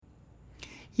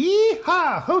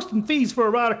Yeehaw! Hosting fees for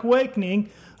Erotic Awakening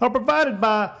are provided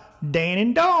by Dan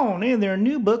and Dawn and their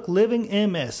new book, Living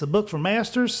MS, a book for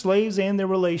masters, slaves, and their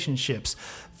relationships.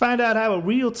 Find out how a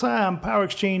real-time power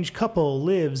exchange couple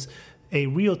lives a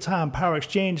real-time power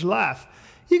exchange life.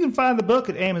 You can find the book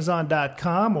at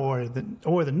Amazon.com or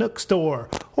the Nook Store,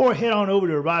 or head on over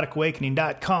to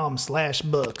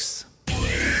eroticawakening.com/books.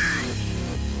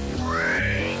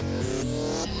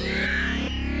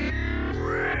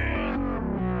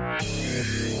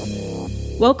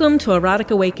 Welcome to Erotic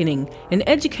Awakening, an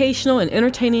educational and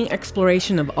entertaining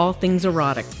exploration of all things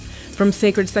erotic. From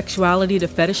sacred sexuality to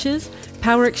fetishes,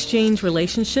 power exchange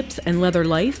relationships and leather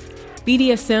life,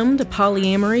 BDSM to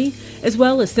polyamory, as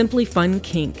well as simply fun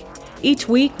kink. Each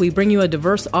week, we bring you a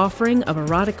diverse offering of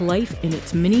erotic life in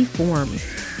its many forms.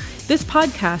 This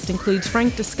podcast includes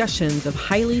frank discussions of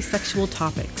highly sexual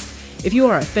topics. If you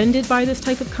are offended by this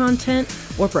type of content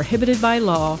or prohibited by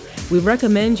law, we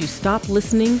recommend you stop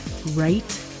listening right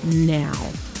now.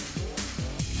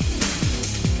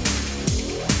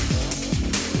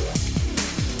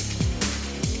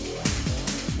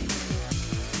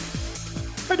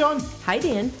 Hi, Dawn. Hi,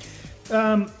 Dan.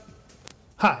 Hi.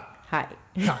 Hi.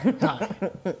 Hi.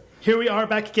 Here we are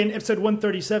back again, episode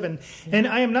 137, and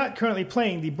I am not currently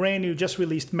playing the brand new, just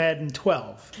released Madden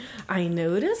 12. I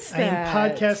noticed that. I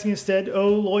am podcasting instead. Oh,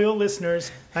 loyal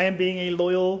listeners, I am being a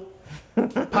loyal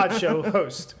pod show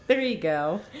host. There you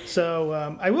go.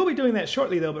 So I will be doing that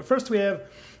shortly, though. But first, we have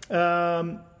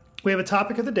a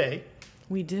topic of the day.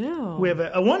 We do. We have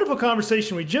a wonderful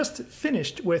conversation we just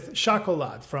finished with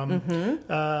Chocolat from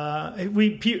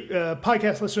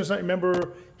podcast listeners might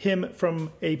remember him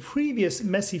from a previous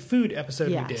Messy Food episode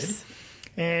we did.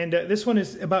 And this one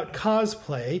is about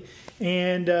cosplay.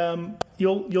 And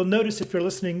you'll notice if you're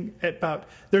listening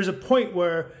there's a point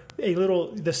where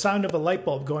the sound of a light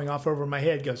bulb going off over my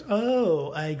head goes,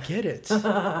 oh, I get it.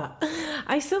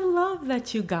 I so love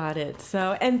that you got it.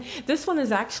 And this one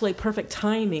is actually perfect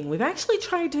timing. We've actually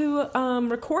tried to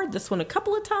record this one a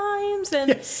couple of times,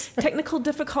 and technical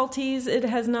difficulties, it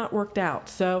has not worked out.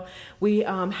 So we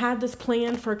had this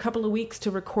planned for a couple of weeks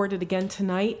to record it again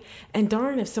tonight. And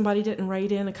darn if somebody didn't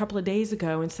write in a couple of days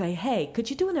ago and say, hey, could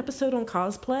you do an episode on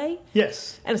cosplay?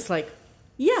 Yes. And it's like,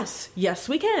 yes,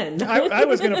 we can. I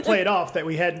was going to play it off that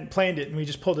we hadn't planned it and we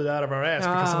just pulled it out of our ass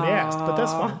because somebody asked, but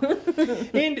that's fine.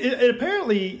 And it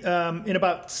apparently, in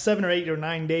about 7 or 8 or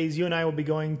 9 days, you and I will be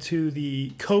going to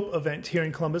the COPE event here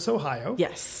in Columbus, Ohio.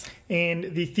 Yes.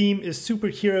 And the theme is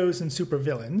superheroes and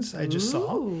supervillains, I just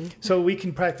saw. So we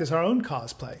can practice our own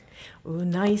cosplay. Ooh,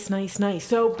 nice.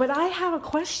 So, but I have a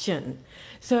question.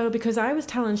 So, because I was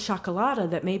telling Chocolata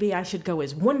that maybe I should go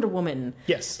as Wonder Woman.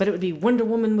 Yes. But it would be Wonder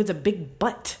Woman with a big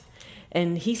butt.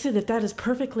 And he said that is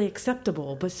perfectly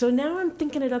acceptable. But so now I'm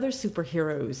thinking of other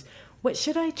superheroes. What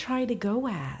should I try to go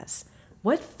as?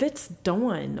 What fits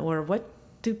Dawn? Or what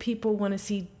do people want to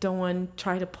see Dawn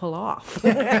try to pull off?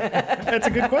 That's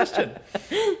a good question.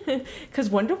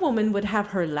 Because Wonder Woman would have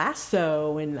her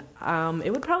lasso, and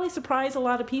it would probably surprise a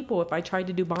lot of people if I tried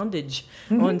to do bondage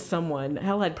on someone.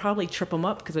 Hell, I'd probably trip them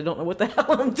up because I don't know what the hell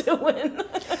I'm doing.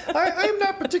 I am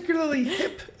not particularly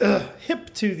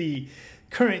hip to the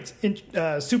current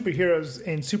superheroes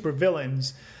and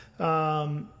supervillains.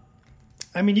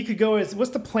 I mean, you could go as,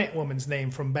 what's the plant woman's name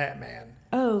from Batman?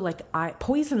 Oh, like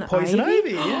Poison Ivy? Poison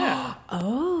Ivy, yeah.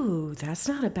 Oh, that's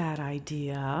not a bad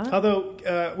idea.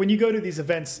 Although, when you go to these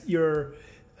events, you're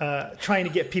trying to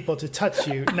get people to touch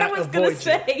you, not avoid you. I was going to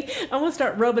say, I'm going to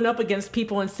start rubbing up against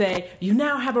people and say, you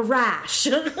now have a rash.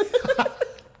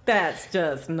 That's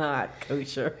just not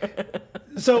kosher.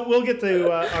 So we'll get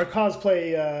to our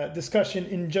cosplay discussion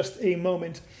in just a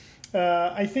moment.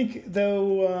 I think,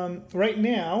 though, right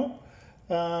now...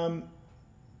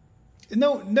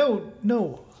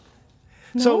 No.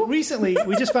 So recently,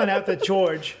 we just found out that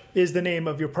George is the name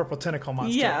of your purple tentacle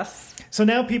monster. Yes. So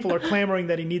now people are clamoring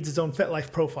that he needs his own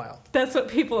FetLife profile. That's what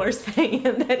people are saying,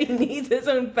 that he needs his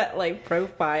own FetLife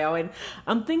profile. And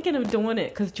I'm thinking of doing it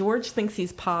because George thinks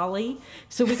he's poly.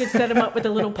 So we could set him up with a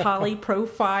little poly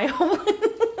profile.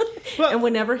 Well, and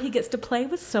whenever he gets to play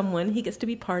with someone, they get to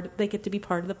be part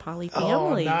of the poly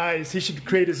family. Oh, nice. He should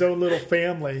create his own little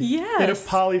family. Yes. In a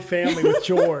poly family with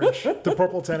George, the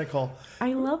purple tentacle.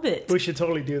 I love it. We should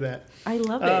totally do that. I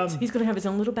love it. He's going to have his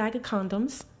own little bag of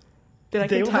condoms that I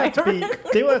they can will tie have to be.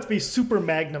 They will have to be super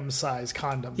magnum size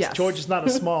condoms. Yes. George is not a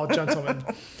small gentleman.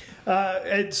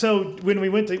 And so when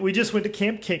we just went to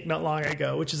Camp Kink not long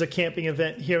ago, which is a camping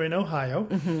event here in Ohio.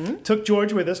 Mm-hmm. Took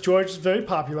George with us. George is very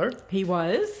popular. He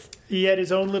was. He had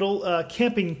his own little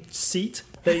camping seat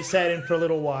that he sat in for a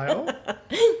little while.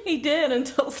 He did,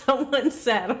 until someone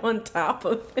sat on top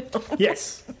of him.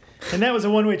 Yes. And that was a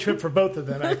one-way trip for both of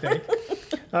them, I think.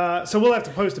 So we'll have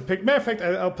to post a picture. Matter of fact,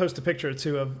 I'll post a picture or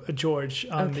two of George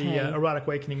on the Erotic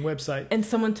Awakening website. And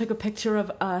someone took a picture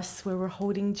of us where we're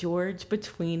holding George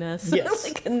between us. Yes.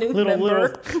 Like a new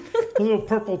member. Little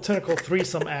purple tentacle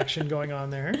threesome action going on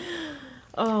there.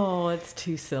 Oh, it's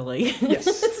too silly. Yes.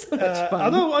 It's so much fun.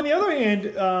 Although, on the other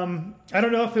hand, I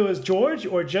don't know if it was George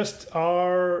or just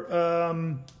our...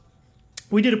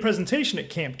 we did a presentation at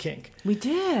Camp Kink. We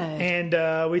did.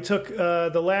 And we took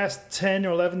the last 10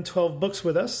 or 11, 12 books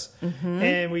with us,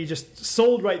 and we just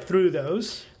sold right through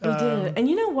those. We did. And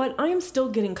you know what? I am still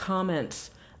getting comments,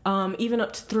 even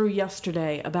up through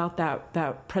yesterday, about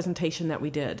that presentation that we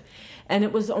did. And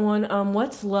it was on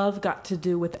What's Love Got to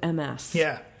Do with MS?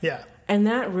 Yeah. And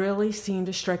that really seemed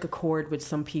to strike a chord with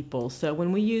some people. So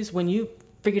when you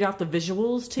figured out the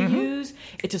visuals to use,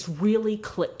 it just really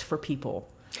clicked for people.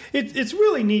 It's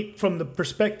really neat from the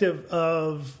perspective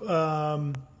of,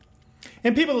 and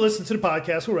people that listen to the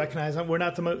podcast will recognize that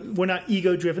we're not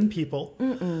ego-driven people.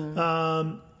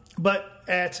 But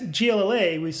at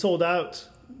GLLA, we sold out,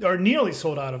 or nearly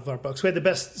sold out of our books. We had the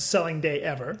best-selling day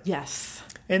ever. Yes.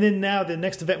 And then now the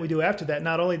next event we do after that,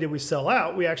 not only did we sell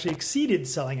out, we actually exceeded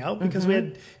selling out because we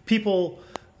had people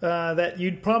that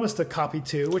you'd promised a copy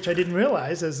to, which I didn't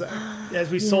realize as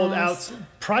we sold out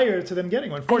prior to them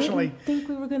getting one. Fortunately, I didn't think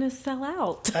we were going to sell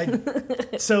out.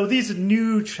 So these are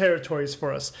new territories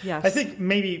for us. Yes. I think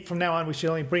maybe from now on we should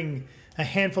only bring a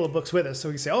handful of books with us so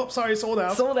we can say, oh, sorry, sold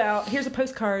out. Sold out. Here's a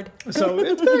postcard. So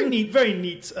it's very neat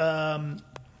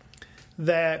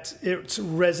that it's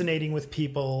resonating with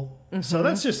people. So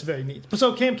that's just very neat.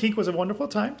 So Camp Kink was a wonderful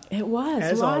time. It was.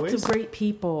 As Lots always. of great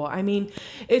people. I mean,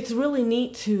 it's really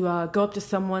neat to go up to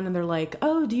someone and they're like,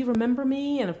 oh, do you remember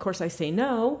me? And of course I say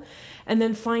no. And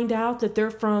then find out that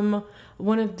they're from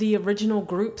one of the original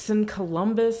groups in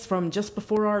Columbus from just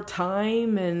before our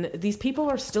time. And these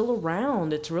people are still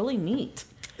around. It's really neat.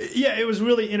 Yeah, it was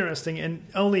really interesting, and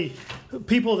only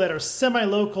people that are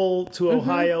semi-local to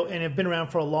Ohio and have been around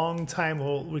for a long time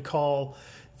will recall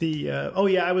the,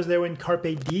 I was there when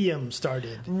Carpe Diem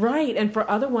started. Right, and for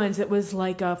other ones, it was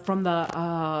like from the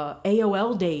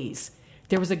AOL days.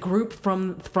 There was a group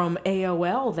from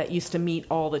AOL that used to meet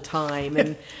all the time,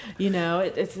 and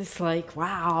it's just like,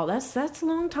 wow, that's a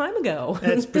long time ago.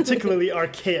 That's particularly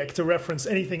archaic to reference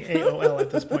anything AOL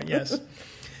at this point. Yes.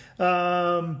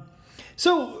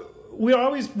 So we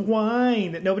always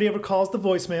whine that nobody ever calls the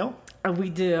voicemail. We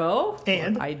do.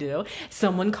 And? I do.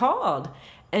 Someone called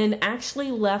and actually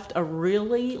left a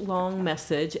really long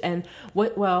message, and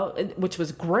which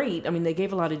was great. I mean, they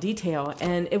gave a lot of detail,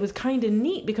 and it was kind of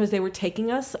neat because they were taking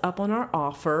us up on our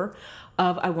offer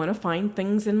of, I want to find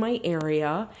things in my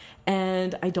area,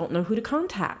 and I don't know who to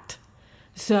contact.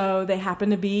 So they happen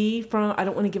to be from, I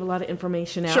don't want to give a lot of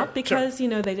information out because, they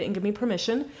didn't give me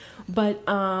permission. But,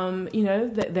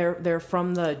 they're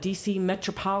from the D.C.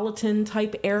 metropolitan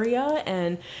type area.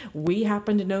 And we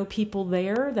happen to know people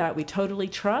there that we totally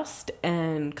trust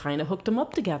and kind of hooked them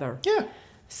up together. Yeah.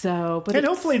 So, and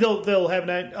hopefully they'll have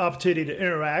an opportunity to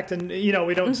interact, and we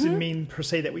don't mean per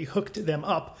se that we hooked them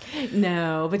up.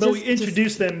 No, but we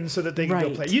introduced them so that they can go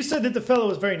play. You said that the fellow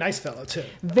was a very nice fellow too.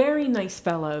 Very nice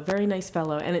fellow,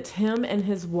 and it's him and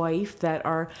his wife that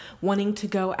are wanting to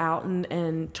go out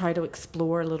and try to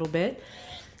explore a little bit.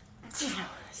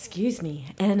 Excuse me,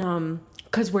 and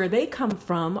because where they come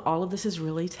from, all of this is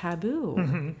really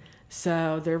taboo.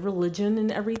 So their religion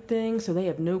and everything, so they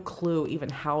have no clue even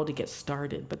how to get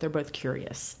started, but they're both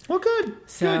curious. Well, good.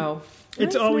 So good.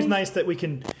 It's always nice that we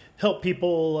can help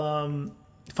people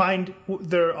find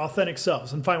their authentic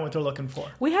selves and find what they're looking for.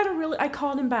 I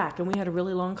called him back and we had a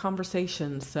really long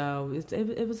conversation, so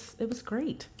it was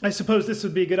great. I suppose this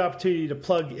would be a good opportunity to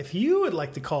plug if you would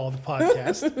like to call the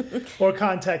podcast or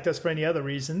contact us for any other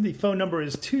reason. The phone number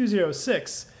is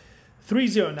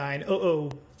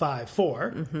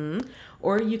 206-309-0054.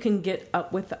 Or you can get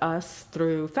up with us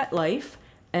through FetLife,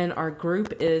 and our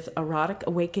group is Erotic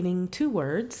Awakening, 2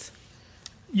 words.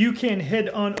 You can head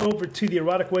on over to the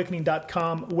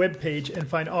eroticawakening.com webpage and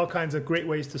find all kinds of great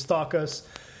ways to stalk us,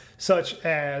 such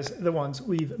as the ones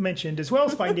we've mentioned, as well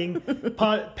as finding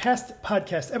past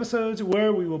podcast episodes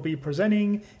where we will be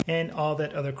presenting and all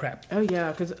that other crap. Oh,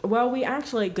 yeah, because, we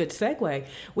actually, good segue,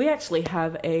 we actually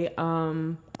have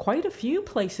quite a few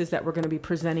places that we're going to be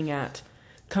presenting at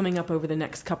coming up over the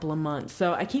next couple of months.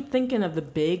 So I keep thinking of the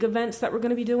big events that we're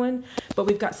going to be doing, but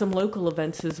we've got some local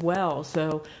events as well.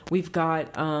 So we've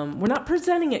got, we're not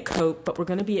presenting at COPE, but we're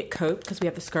going to be at COPE because we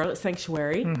have the Scarlet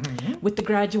Sanctuary with the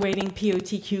graduating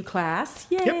POTQ class.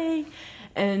 Yay! Yep.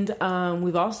 And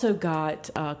we've also got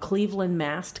Cleveland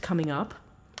Mast coming up.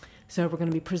 So we're going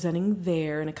to be presenting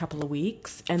there in a couple of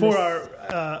weeks. And for our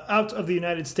out of the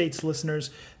United States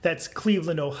listeners, that's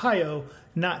Cleveland, Ohio,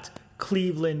 not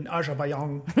Cleveland,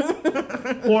 Azerbaijan,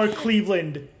 or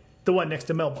Cleveland, the one next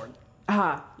to Melbourne.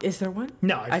 Is there one?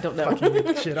 No, I don't know. I fucking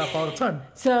make shit up all the time.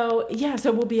 So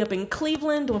we'll be up in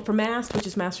Cleveland doing for MAST, which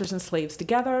is Masters and Slaves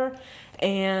Together.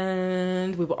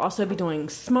 And we will also be doing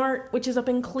SMART, which is up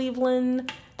in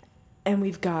Cleveland. And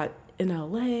we've got in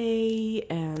LA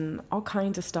and all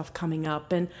kinds of stuff coming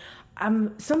up. And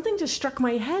something just struck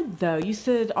my head, though. You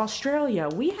said Australia.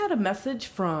 We had a message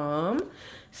from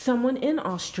someone in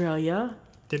Australia.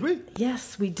 Did we?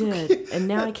 Yes, we did. And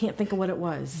now I can't think of what it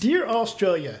was. Dear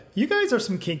Australia, you guys are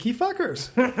some kinky fuckers.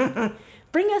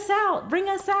 Bring us out. Bring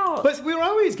us out. But we're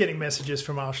always getting messages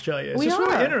from Australia. It's We just are.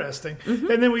 really interesting. Mm-hmm.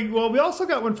 And then we also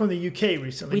got one from the UK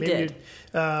recently. We did.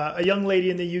 A young lady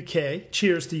in the UK,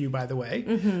 cheers to you, by the way,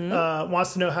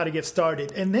 wants to know how to get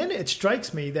started. And then it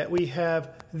strikes me that we have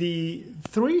the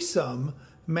threesome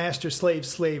master, slave,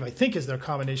 slave, I think is their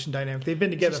combination dynamic. They've been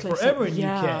together forever in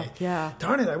UK. Yeah.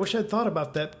 Darn it, I wish I'd thought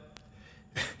about that.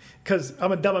 Because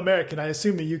I'm a dumb American, I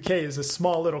assume the UK is a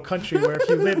small little country where if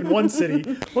you live in one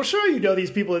city, well, sure, you know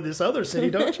these people in this other city,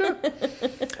 don't you?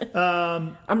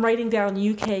 I'm writing down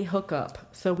UK hookup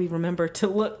so we remember to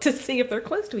look to see if they're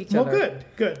close to each other. Well,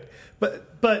 good.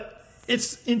 But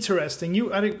it's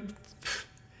interesting.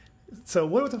 So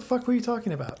what the fuck were you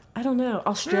talking about? I don't know.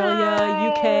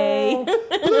 Australia, UK,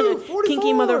 Blue 44.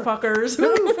 kinky motherfuckers.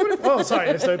 Blue 44. Oh, sorry,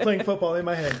 I started playing football in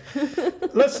my head.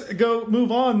 Let's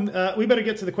move on. We better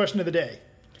get to the question of the day.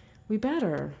 We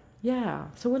better. Yeah.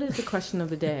 So what is the question of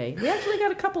the day? We actually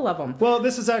got a couple of them. Well,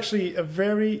 this is actually a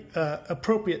very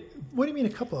appropriate... What do you mean a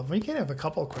couple of them? You can't have a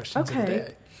couple of questions of the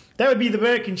day. That would be the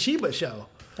American Sheba show.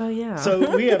 Oh, yeah.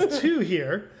 So we have two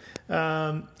here.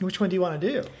 Which one do you want to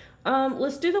do?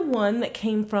 Let's do the one that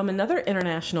came from another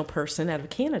international person out of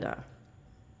Canada.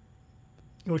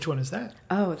 Which one is that?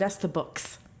 Oh, that's the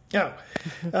books. Oh.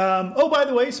 By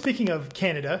the way, speaking of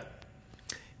Canada,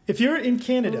 if you're in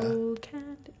Canada... Oh,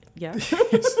 Canada. Yeah.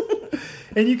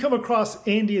 and you come across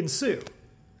Andy and Sue,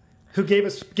 who gave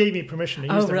me permission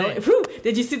to use their name. Whew.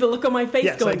 Did you see the look on my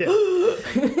face going? Yes,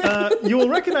 I did. You will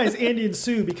recognize Andy and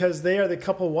Sue because they are the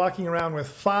couple walking around with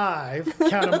five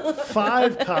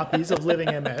copies of Living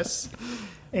MS.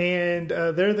 And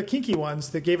they're the kinky ones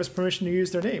that gave us permission to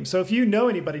use their name. So if you know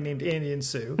anybody named Andy and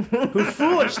Sue, who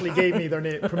foolishly gave me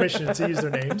their permission to use their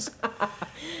names.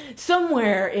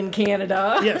 Somewhere in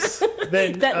Canada. Yes.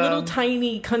 Then, that little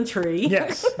tiny country.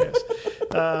 Yes.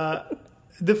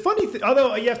 The funny thing,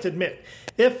 although you have to admit,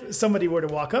 if somebody were to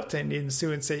walk up to Andy and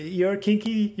Sue and say, you're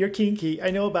kinky,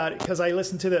 I know about it because I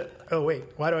listen to the... Oh, wait,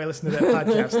 why do I listen to that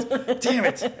podcast? Damn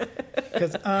it.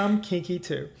 Because I'm kinky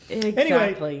too. Exactly.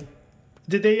 Anyway,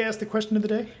 did they ask the question of the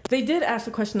day? They did ask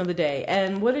the question of the day.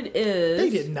 And what it is...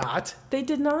 They did not. They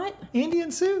did not? Andy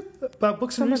and Sue? About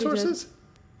books and resources? Did.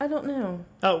 I don't know.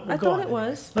 Oh, well, I thought it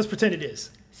was. Let's pretend it is.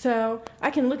 So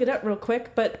I can look it up real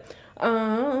quick, but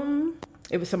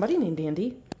it was somebody named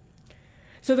Andy.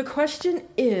 So the question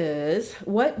is,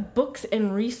 what books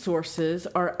and resources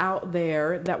are out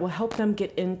there that will help them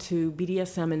get into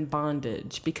BDSM and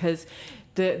bondage? Because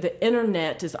the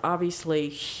internet is obviously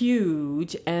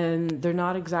huge, and they're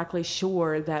not exactly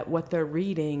sure that what they're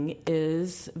reading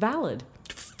is valid.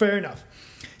 Fair enough.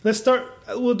 Let's start.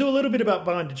 We'll do a little bit about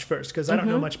bondage first, because I don't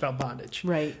know much about bondage.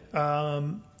 Right.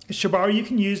 Shabar You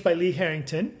Can Use by Lee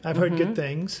Harrington. I've heard good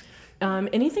things.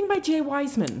 Anything by Jay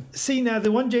Wiseman. See, now,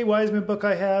 the one Jay Wiseman book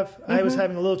I have, I was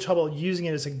having a little trouble using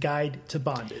it as a guide to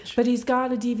bondage. But he's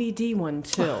got a DVD one,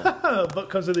 too. Book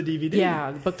comes with a DVD.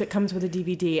 Yeah, the book that comes with a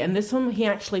DVD. And this one he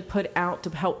actually put out to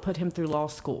help put him through law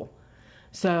school.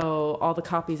 So all the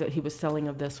copies that he was selling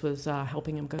of this was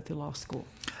helping him go through law school.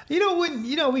 We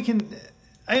can...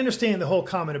 I understand the whole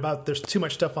comment about there's too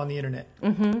much stuff on the internet.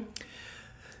 Mm-hmm.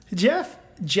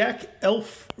 Jack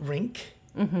Elfrink,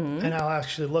 and I'll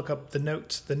actually look up the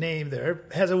name there,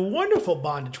 has a wonderful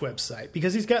bondage website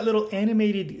because he's got little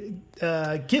animated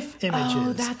GIF images.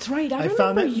 Oh, that's right. I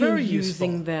found remember that you very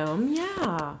using useful. them.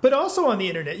 Yeah. But also on the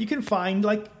internet, you can find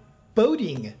like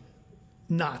boating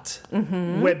knot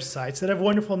websites that have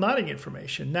wonderful knotting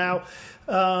information. Now,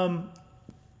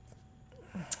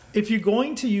 if you're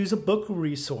going to use a book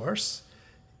resource,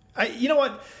 you know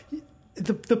what?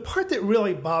 The part that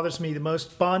really bothers me the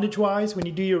most, bondage-wise, when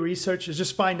you do your research, is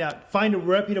just find a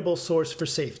reputable source for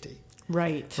safety.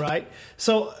 Right. Right?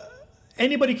 So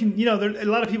anybody can, there a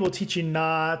lot of people teach you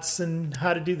knots and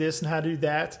how to do this and how to do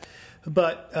that.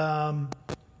 But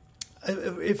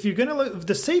if you're going to look at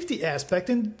the safety aspect,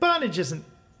 and bondage isn't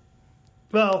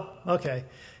Well, okay.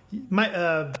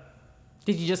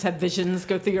 Did you just have visions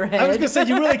go through your head? I was going to say,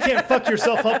 you really can't fuck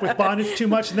yourself up with bondage too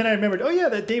much. And then I remembered,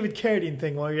 that David Carradine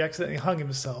thing where he accidentally hung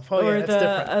himself. Or that's the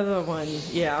different. other one,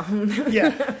 yeah.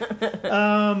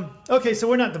 Yeah. Okay, so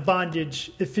we're not the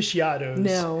bondage aficionados.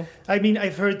 No. I mean,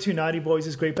 I've heard Two Naughty Boys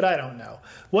is great, but I don't know.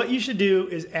 What you should do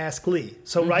is ask Lee.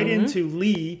 So write into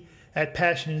Lee at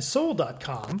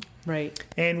passionandsoul.com. Right.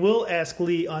 And we'll ask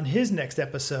Lee on his next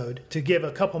episode to give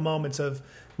a couple moments of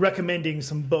recommending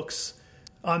some books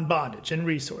on bondage and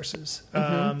resources.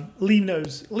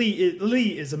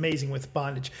 Lee is amazing with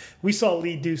bondage. We saw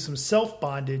Lee do some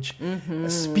self-bondage,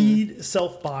 speed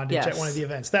self-bondage at one of the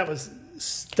events. That was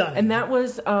stunning. And that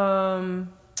was,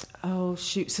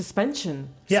 suspension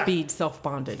speed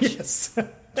self-bondage. Yes.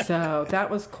 So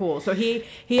that was cool. So he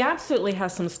absolutely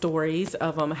has some stories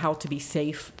of how to be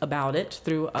safe about it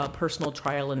through personal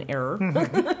trial and error.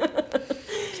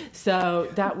 So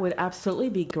that would absolutely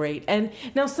be great. And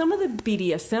now some of the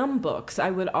BDSM books, I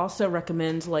would also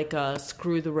recommend like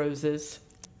Screw the Roses,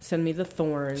 Send Me the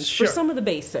Thorns, Sure. for some of the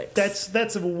basics.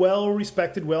 That's a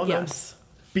well-respected, well-known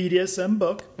BDSM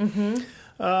book.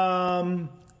 I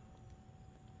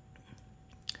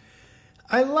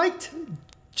liked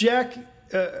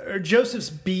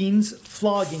Joseph Bean's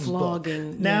flogging book.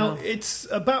 Now, it's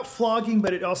about flogging,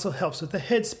 but it also helps with the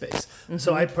headspace.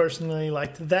 So I personally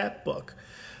liked that book.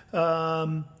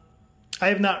 I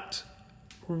have not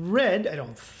read, I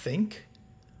don't think,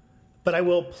 but I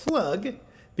will plug,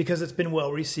 because it's been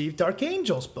well received, Dark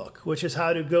Angel's book, which is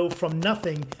how to go from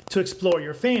nothing to explore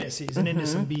your fantasies and into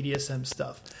some BDSM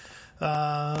stuff.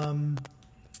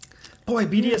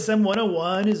 BDSM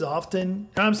 101 is often,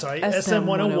 SM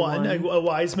 101, a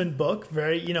Wiseman book,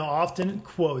 very, often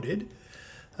quoted.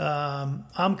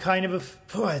 I'm kind of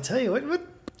I tell you what you're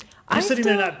sitting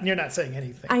there, you're not saying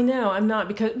anything. I know, I'm not,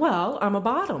 because, I'm a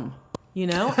bottom.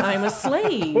 I'm a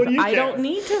slave. I don't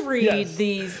need to read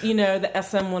these, the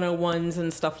SM 101s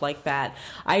and stuff like that.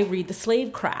 I read the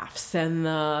slave crafts and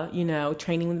the,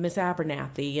 training with Miss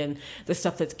Abernathy and the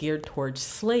stuff that's geared towards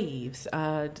slaves.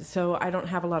 So I don't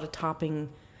have a lot of topping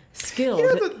skills.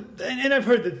 And I've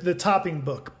heard that the topping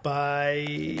book by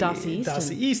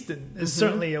Dossie Easton is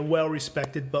certainly a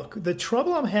well-respected book. The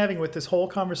trouble I'm having with this whole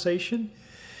conversation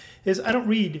is I don't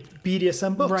read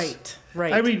BDSM books.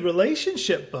 Right. I read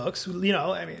relationship books.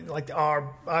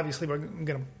 Obviously we're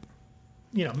going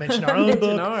to, mention our own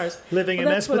book, ours. Living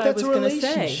MS, but that's a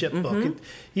relationship book.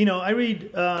 I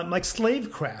read like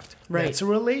Slavecraft. Right. That's a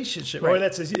relationship, or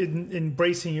that's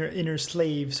embracing your inner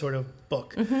slave sort of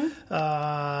book.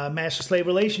 Master Slave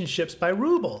Relationships by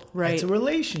Rubel. Right. That's a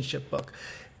relationship book.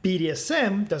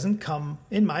 BDSM doesn't come,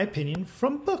 in my opinion,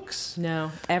 from books.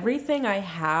 No. Everything I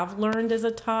have learned as a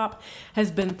top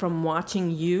has been from watching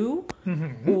you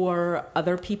or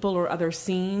other people or other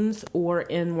scenes or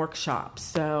in workshops.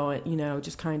 So,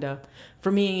 just kind of,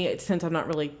 for me, since I'm not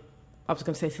really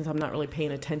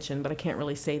paying attention, but I can't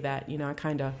really say that, I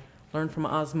kind of learn from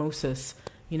osmosis,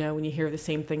 when you hear the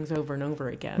same things over and over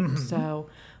again. So,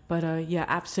 but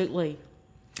absolutely.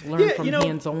 Learn from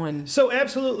hands-on. So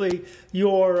absolutely,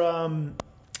 your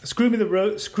Screw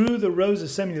the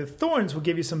Roses, Send Me the Thorns will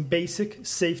give you some basic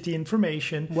safety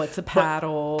information. What's a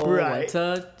paddle? Right.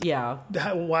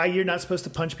 Why you're not supposed to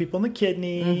punch people in the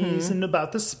kidneys and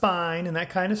about the spine and that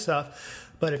kind of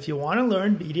stuff. But if you want to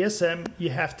learn BDSM, you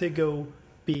have to go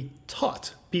be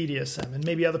taught BDSM. And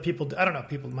maybe other people, I don't know,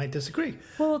 people might disagree.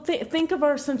 Well, think of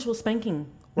our sensual spanking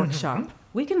workshop.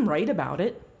 We can write about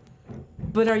it.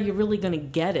 But are you really going to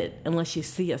get it unless you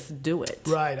see us do it?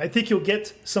 Right. I think you'll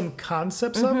get some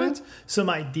concepts of it, some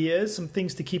ideas, some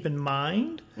things to keep in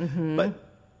mind. But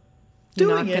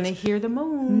you're not going to hear the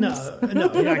moans. No, you're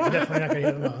definitely not going to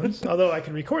hear the moans. Although I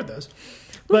can record those.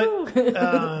 But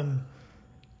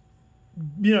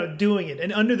doing it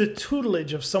and under the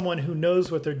tutelage of someone who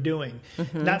knows what they're doing,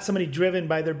 not somebody driven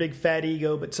by their big fat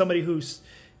ego, but somebody who's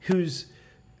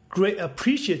great,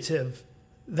 appreciative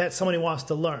that somebody wants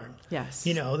to learn. Yes.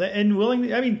 And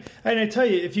willing. And I tell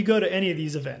you, if you go to any of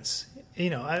these events, we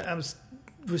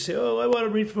say, I want to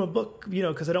read from a book,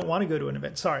 because I don't want to go to an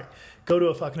event. Sorry, go to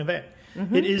a fucking event.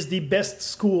 It is the best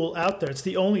school out there. It's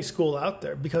the only school out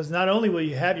there, because not only will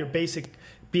you have your basic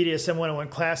BDSM 101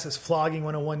 classes, flogging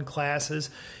 101 classes,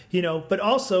 but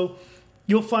also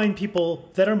you'll find people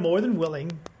that are more than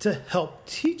willing to help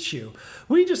teach you.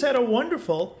 We just had a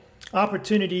wonderful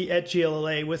opportunity at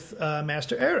GLLA with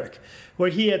Master Eric, where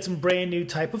he had some brand new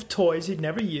type of toys he'd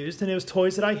never used, and it was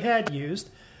toys that I had used,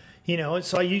 and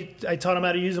so I taught him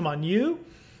how to use them on you,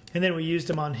 and then we used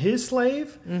them on his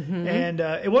slave, and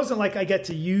it wasn't like I get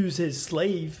to use his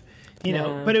slave,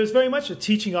 but it was very much a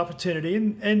teaching opportunity,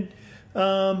 and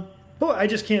Boy, I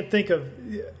just can't think of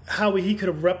how he could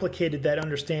have replicated that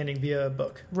understanding via a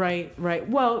book. Right.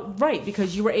 Well, right,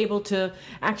 because you were able to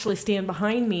actually stand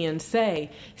behind me and say,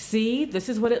 see, this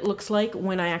is what it looks like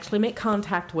when I actually make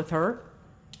contact with her.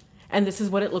 And this is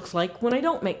what it looks like when I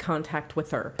don't make contact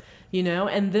with her, and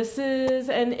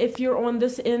and if you're on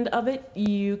this end of it,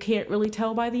 you can't really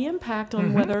tell by the impact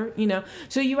on whether,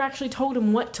 so you actually told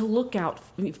him what to look out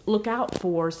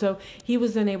for. So he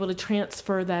was then able to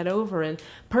transfer that over. And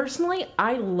personally,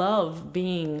 I love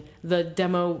being the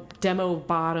demo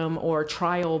bottom or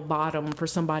trial bottom for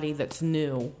somebody that's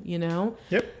new,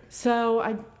 Yep. So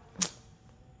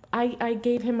I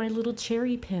gave him my little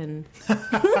cherry pin.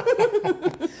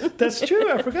 That's true.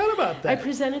 I forgot about that. I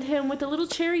presented him with a little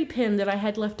cherry pin that I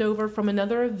had left over from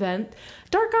another event,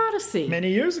 Dark Odyssey. Many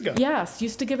years ago. Yes,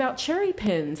 used to give out cherry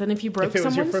pins. And if you broke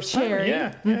someone's cherry,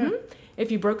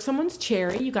 if you broke someone's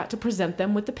cherry, you got to present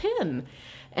them with the pin.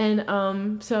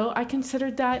 And so I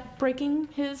considered that breaking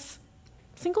his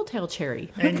single-tail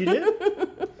cherry. And you did?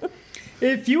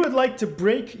 If you would like to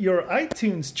break your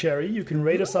iTunes cherry, you can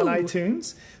rate us on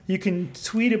iTunes. You can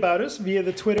tweet about us via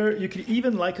the Twitter. You can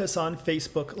even like us on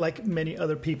Facebook, like many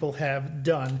other people have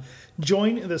done.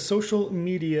 Join the social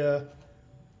media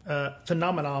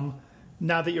phenomenon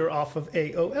now that you're off of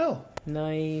AOL.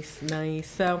 Nice.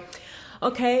 So,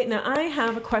 okay, now I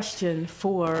have a question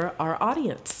for our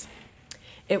audience.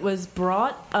 It was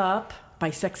brought up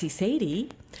by Sexy Sadie.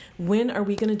 When are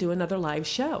we going to do another live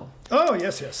show? Oh,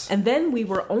 yes. And then we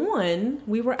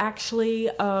were actually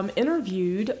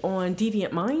interviewed on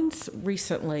Deviant Minds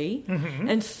recently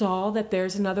and saw that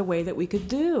there's another way that we could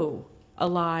do a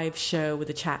live show with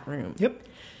a chat room. Yep.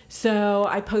 So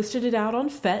I posted it out on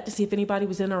FET to see if anybody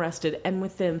was interested. And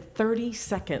within 30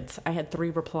 seconds, I had 3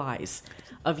 replies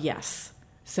of yes.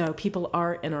 So people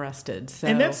are interested. So.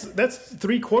 And that's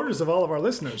 3/4 of all of our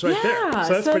listeners right there.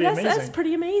 So that's pretty amazing. That's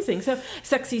pretty amazing. So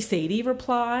Sexy Sadie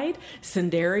replied,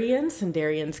 Sendarian's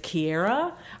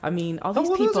Kiera. I mean, all these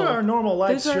people. Those are our normal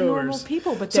live showers. Those are normal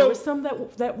people, but there were some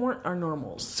that weren't our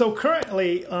normals. So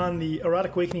currently on the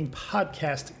Erotic Awakening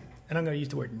podcast, and I'm going to use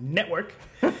the word network,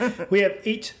 we have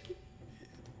 8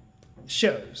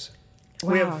 shows.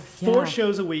 Wow, we have 4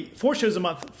 shows a week, 4 shows a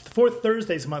month, 4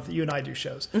 Thursdays a month that you and I do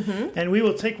shows. And we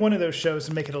will take one of those shows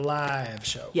and make it a live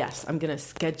show. Yes, I'm going to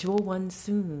schedule one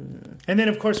soon. And then,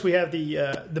 of course, we have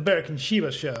the Barak and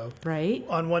Sheba show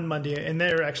on one Monday, and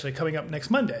they're actually coming up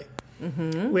next Monday.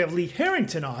 We have Lee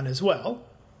Harrington on as well.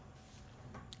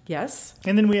 Yes.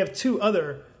 And then we have 2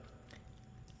 other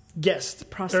guest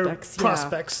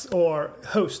prospects or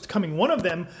host coming. One of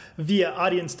them via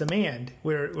audience demand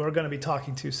we're going to be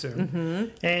talking to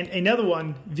soon, and another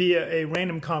one via a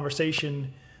random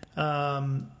conversation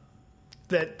that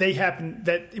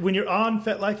when you're on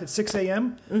FetLife at 6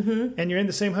 a.m. And you're in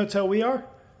the same hotel we are,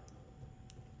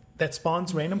 that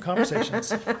spawns random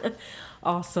conversations.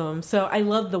 Awesome. So I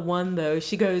love the one though.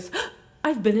 She goes,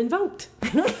 "I've been invoked."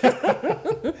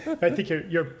 I think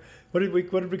you're what did we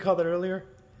call that earlier?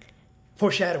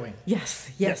 Foreshadowing.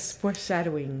 Yes.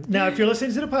 Foreshadowing. Now, if you're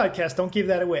listening to the podcast, don't give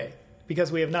that away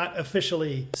because we have not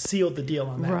officially sealed the deal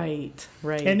on that.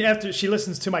 Right. And after she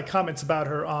listens to my comments about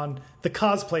her on the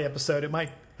cosplay episode, it might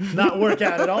not work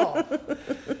out at all.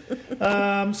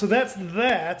 So that's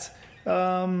that.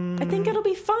 I think it'll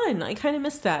be fun. I kind of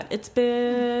missed that. It's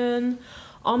been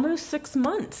almost 6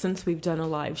 months since we've done a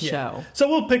live show. So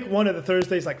we'll pick one of the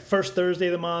Thursdays, like first Thursday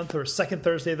of the month or second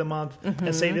Thursday of the month,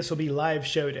 and say this will be live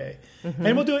show day.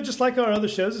 And we'll do it just like our other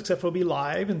shows, except for it'll be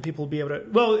live and people will be able to...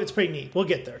 Well, it's pretty neat. We'll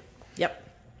get there. Yep.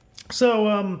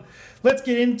 So let's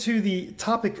get into the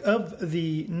topic of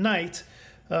the night,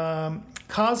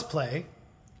 cosplay.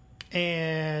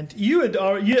 And you had,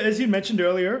 as you mentioned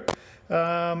earlier,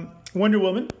 Wonder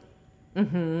Woman.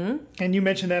 And you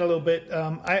mentioned that a little bit.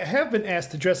 I have been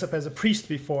asked to dress up as a priest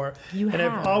before,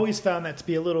 I've always found that to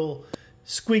be a little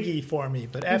squiggy for me.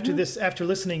 But after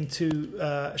listening to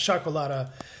Shakolata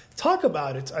talk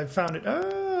about it, I found it.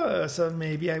 So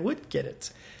maybe I would get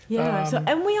it. Yeah.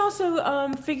 And we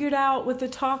also figured out with the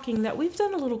talking that we've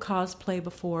done a little cosplay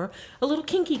before, a little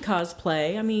kinky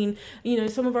cosplay. I mean,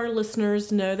 some of our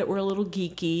listeners know that we're a little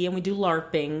geeky and we do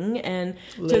LARPing and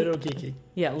geeky.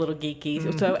 Yeah, a little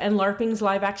geeky. So, and LARPing's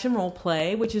live action role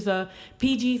play, which is a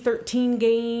PG-13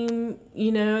 game,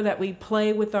 that we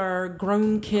play with our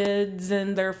grown kids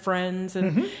and their friends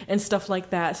and stuff like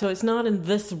that. So it's not in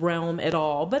this realm at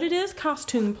all, but it is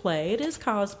costume play. It is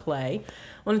cosplay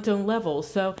on its own level.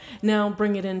 So now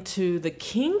bring it into the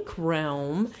kink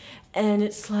realm, and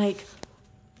it's like,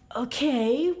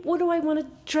 okay, what do I want to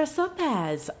dress up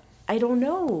as? I don't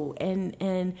know.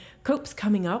 And Cope's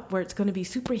coming up where it's going to be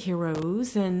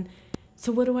superheroes, and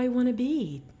So what do I want to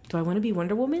be? Do I want to be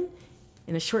Wonder Woman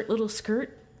in a short little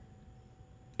skirt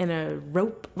and a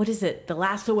rope? What is it? The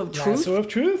lasso of truth? Lasso of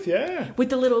truth, yeah.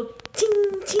 With the little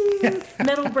ting, ting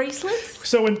metal bracelets?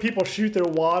 So when people shoot their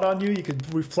wad on you, you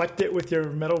could reflect it with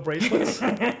your metal bracelets?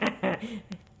 I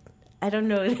don't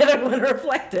know that I want to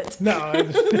reflect it. No, I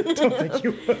don't think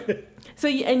you would. So,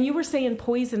 and you were saying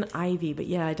Poison Ivy, but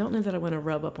yeah, I don't know that I want to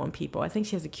rub up on people. I think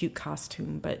she has a cute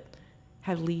costume, but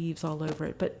have leaves all over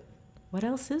it. But what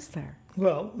else is there?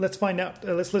 Well, let's find out.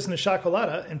 Let's listen to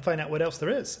Chocolata and find out what else there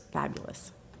is.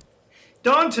 Fabulous.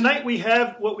 Dawn, tonight we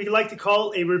have what we like to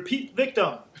call a repeat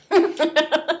victim.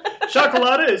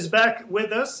 Chocolata is back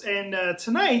with us, and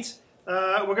tonight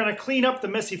we're going to clean up the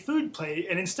messy food plate,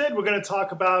 and instead we're going to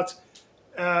talk about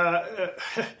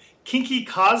kinky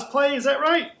cosplay. Is that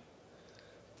right?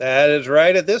 That is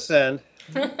right at this end.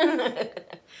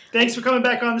 Thanks for coming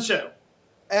back on the show.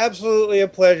 Absolutely a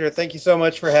pleasure. Thank you so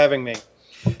much for having me.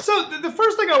 So the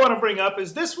first thing I want to bring up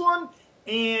is this one,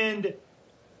 and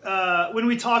when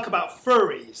we talk about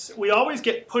furries, we always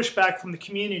get pushback from the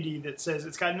community that says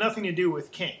it's got nothing to do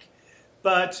with kink.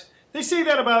 But they say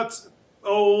that about,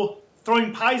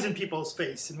 throwing pies in people's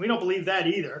face, and we don't believe that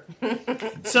either.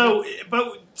 So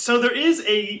there is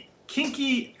a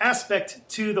kinky aspect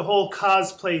to the whole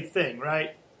cosplay thing,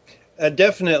 right?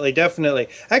 Definitely.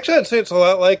 Actually, I'd say it's a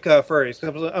lot like furries.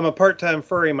 I'm a part-time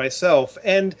furry myself,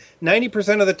 and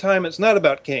 90% of the time it's not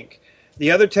about kink.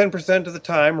 The other 10% of the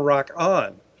time, rock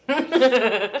on.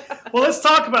 Well, let's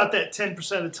talk about that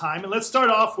 10% of the time, and let's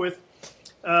start off with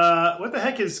what the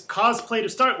heck is cosplay to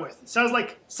start with? It sounds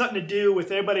like something to do with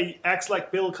everybody acts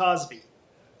like Bill Cosby.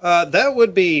 That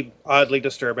would be oddly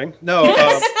disturbing. No,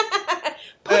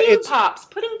 Pudding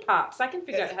pops. I can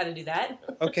figure out how to do that.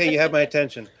 Okay, you have my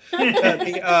attention.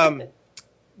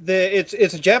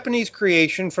 It's a Japanese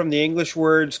creation from the English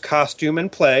words costume and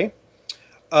play.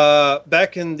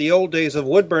 Back in the old days of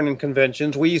wood burning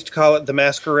conventions, we used to call it the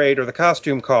masquerade or the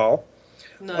costume call.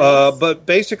 Nice. But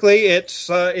basically, it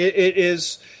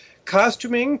is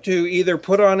costuming to either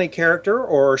put on a character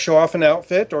or show off an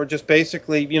outfit, or just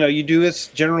basically, you do this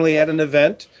generally at an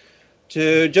event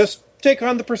to just take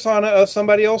on the persona of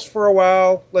somebody else for a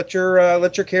while. Let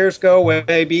your cares go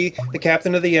away. Be the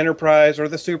captain of the Enterprise or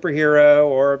the superhero,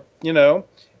 or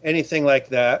anything like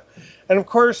that. And of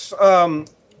course,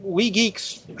 we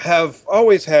geeks have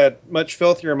always had much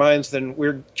filthier minds than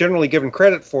we're generally given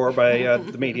credit for by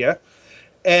the media.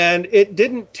 And it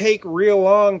didn't take real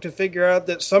long to figure out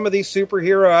that some of these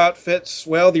superhero outfits,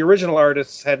 well, the original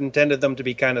artists had intended them to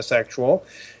be kind of sexual.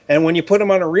 And when you put them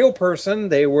on a real person,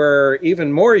 they were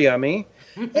even more yummy.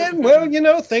 And,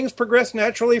 well, things progressed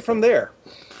naturally from there.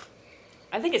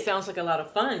 I think it sounds like a lot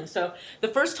of fun. So the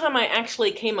first time I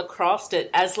actually came across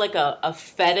it as like a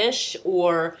fetish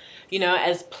or,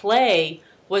 as play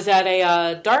was at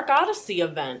a Dark Odyssey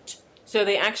event. So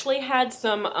they actually had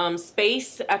some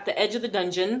space at the edge of the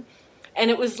dungeon, and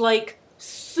it was like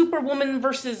Superwoman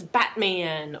versus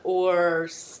Batman, or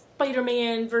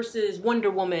Spider-Man versus Wonder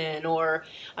Woman,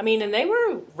 and they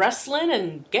were wrestling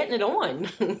and getting it on.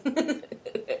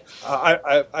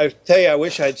 I tell you, I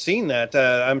wish I'd seen that.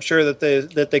 I'm sure that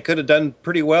they could have done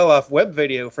pretty well off web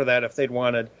video for that if they'd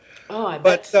wanted. Oh, I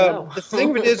bet so. The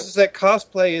thing of it is that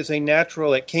cosplay is a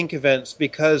natural at kink events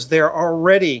because they're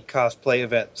already cosplay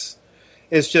events.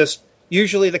 It's just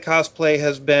usually the cosplay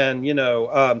has been,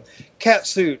 cat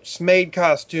suits, maid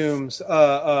costumes,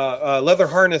 leather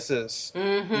harnesses,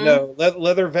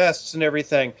 leather vests and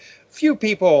everything. Few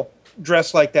people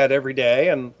dress like that every day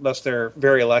unless they're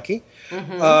very lucky.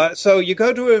 Mm-hmm. So you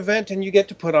go to an event and you get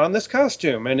to put on this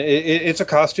costume, and it's a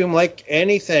costume like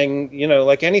anything,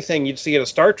 like anything you'd see at a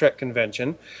Star Trek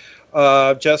convention,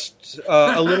 just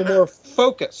a little more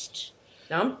focused.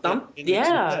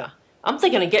 Yeah. I'm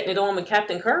thinking of getting it on with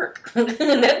Captain Kirk.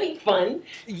 That'd be fun.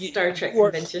 Star Trek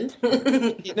convention.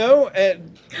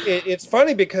 It's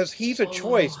funny because he's a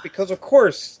choice, because of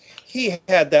course he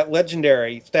had that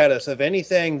legendary status of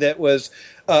anything that was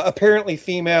apparently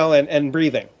female and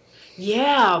breathing.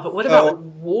 Yeah, but what about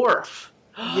Worf?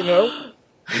 I've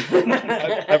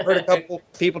heard a couple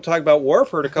people talk about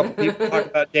Worf, heard a couple people talk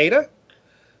about Data.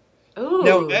 Ooh.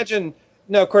 Now imagine,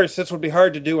 of course this would be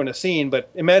hard to do in a scene,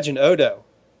 but imagine Odo.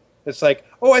 It's like,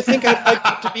 I think I'd like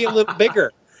it to be a little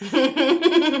bigger.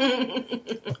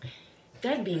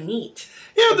 That'd be neat.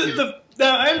 Yeah,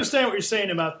 I understand what you're saying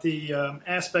about the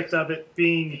aspect of it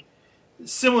being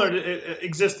similar to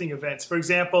existing events. For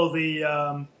example,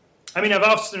 I've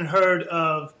often heard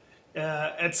of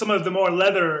at some of the more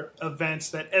leather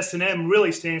events that S&M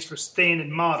really stands for stand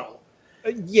and model.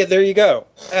 Yeah, there you go.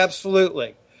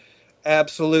 Absolutely.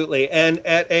 And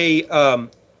at a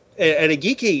at a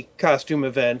geeky costume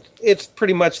event, it's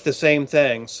pretty much the same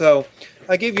thing. So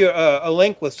I give you a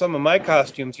link with some of my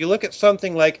costumes. You look at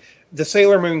something like the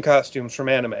Sailor Moon costumes from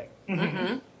anime.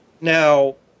 Mm-hmm.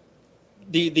 Now,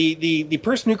 the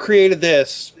person who created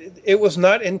this, it was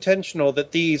not intentional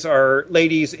that these are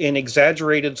ladies in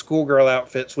exaggerated schoolgirl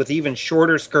outfits with even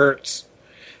shorter skirts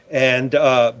and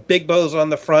big bows on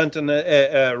the front and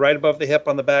right above the hip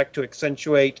on the back to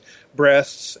accentuate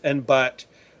breasts and butt.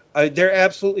 They're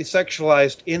absolutely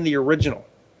sexualized in the original.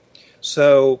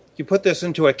 So you put this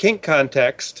into a kink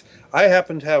context. I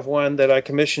happen to have one that I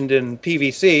commissioned in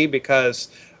PVC because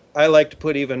I like to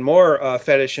put even more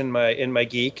fetish in my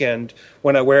geek, and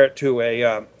when I wear it to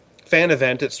a fan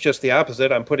event, it's just the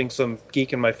opposite. I'm putting some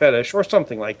geek in my fetish or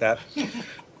something like that.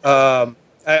 I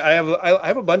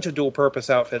have a bunch of dual purpose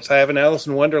outfits. I have an Alice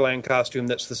in Wonderland costume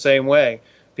that's the same way.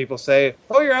 People say,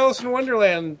 "Oh, you're Alice in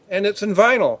Wonderland," and it's in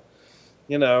vinyl.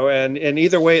 And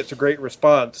either way, it's a great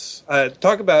response.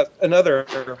 Talk about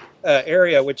another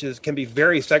area which can be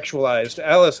very sexualized.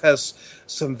 Alice has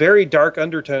some very dark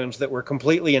undertones that were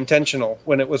completely intentional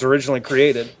when it was originally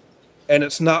created, and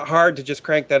it's not hard to just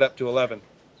crank that up to 11.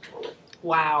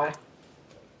 Wow.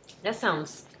 That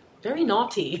sounds very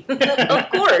naughty. Of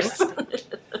course.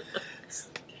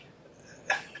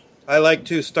 I like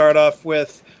to start off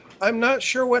with, I'm not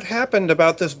sure what happened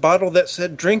about this bottle that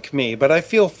said drink me, but I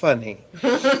feel funny.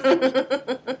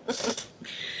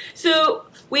 So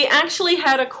we actually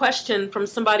had a question from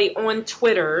somebody on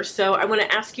Twitter, so I want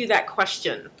to ask you that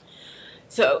question.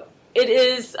 So it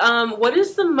is, what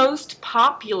is the most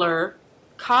popular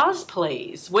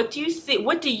cosplays? What do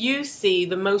you see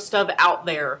the most of out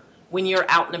there when you're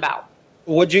out and about?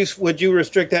 Would you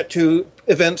restrict that to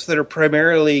events that are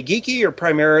primarily geeky or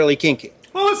primarily kinky?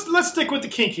 Well, let's stick with the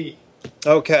kinky.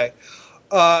 Okay.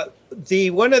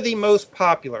 One of the most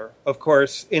popular, of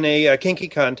course, in a kinky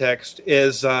context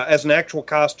is as an actual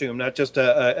costume, not just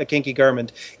a kinky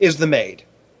garment, is the maid.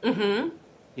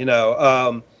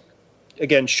 Mm-hmm.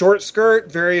 Again, short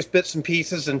skirt, various bits and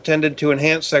pieces intended to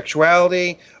enhance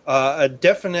sexuality, a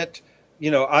definite,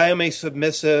 I am a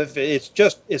submissive.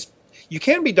 You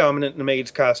can be dominant in a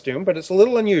maid's costume, but it's a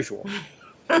little unusual.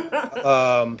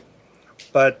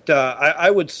 But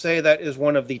I would say that is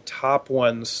one of the top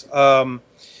ones.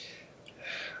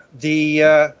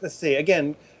 Let's see,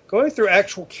 again, going through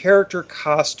actual character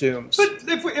costumes. But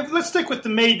if let's stick with the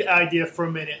maid idea for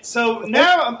a minute. So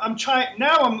now I'm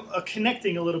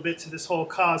connecting a little bit to this whole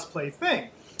cosplay thing.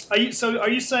 Are you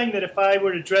saying that if I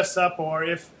were to dress up, or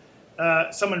if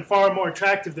someone far more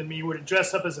attractive than me were to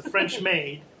dress up as a French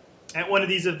maid at one of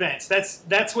these events,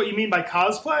 that's what you mean by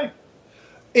cosplay?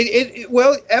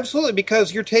 Well, absolutely,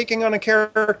 because you're taking on a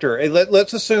character.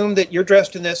 Let's assume that you're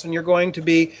dressed in this and you're going to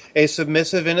be a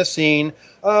submissive in a scene.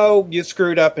 Oh, you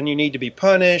screwed up and you need to be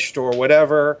punished or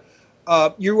whatever.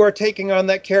 You are taking on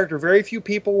that character. Very few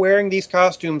people wearing these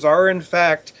costumes are, in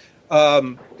fact,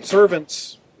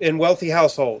 servants in wealthy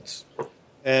households.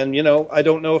 And, I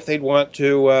don't know if they'd want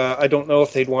to. I don't know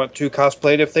if they'd want to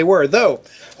cosplay it if they were. Though,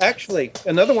 actually,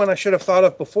 another one I should have thought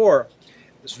of before.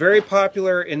 It's very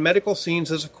popular in medical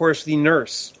scenes is, of course, the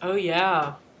nurse. Oh,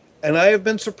 yeah. And I have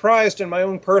been surprised in my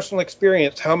own personal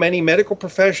experience how many medical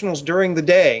professionals during the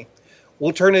day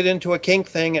will turn it into a kink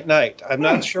thing at night. I'm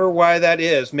not sure why that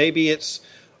is. Maybe it's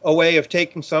a way of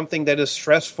taking something that is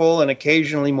stressful and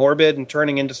occasionally morbid and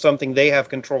turning into something they have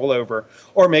control over.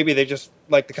 Or maybe they just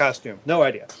like the costume. No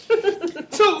idea.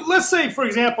 So let's say, for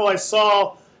example, I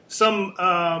saw some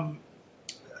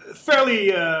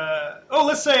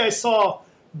let's say I saw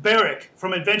Barrick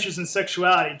from Adventures in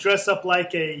Sexuality dress up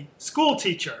like a school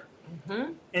teacher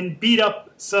and beat up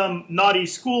some naughty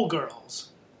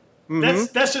schoolgirls.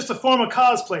 Mm-hmm. That's just a form of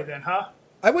cosplay then, huh?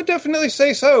 I would definitely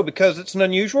say so, because it's an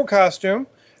unusual costume.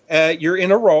 You're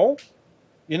in a role.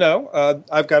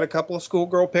 I've got a couple of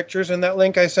schoolgirl pictures in that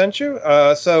link I sent you.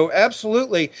 So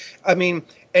absolutely. I mean,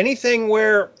 anything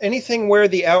where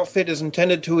the outfit is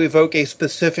intended to evoke a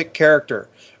specific character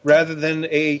rather than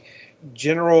a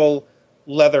general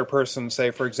leather person,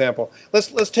 say, for example.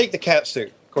 Let's take the cat suit.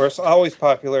 Of course, always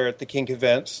popular at the kink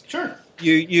events. Sure.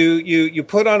 You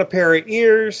put on a pair of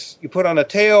ears, you put on a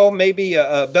tail, maybe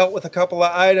a belt with a couple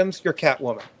of items, you're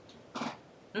Catwoman.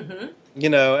 Mm-hmm.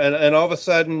 And all of a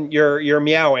sudden you're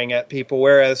meowing at people,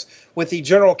 whereas with the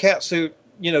general cat suit,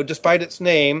 despite its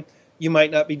name, you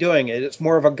might not be doing it. It's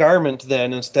more of a garment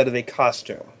then instead of a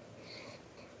costume.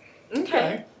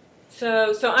 Okay.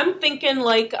 So I'm thinking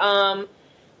like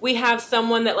we have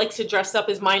someone that likes to dress up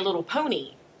as My Little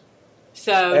Pony.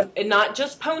 So, and not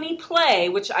just pony play,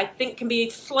 which I think can be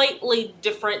slightly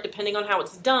different depending on how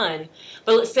it's done.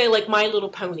 But let's say like My Little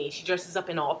Pony, she dresses up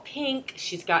in all pink.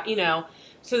 She's got,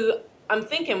 so I'm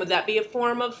thinking, would that be a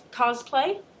form of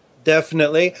cosplay?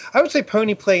 Definitely. I would say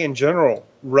pony play in general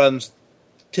runs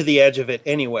to the edge of it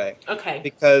anyway. Okay.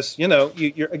 Because,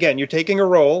 you're taking a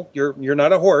role. You're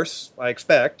not a horse, I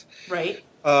expect. Right.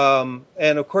 And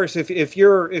of course, if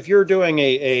you're doing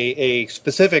a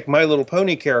specific My Little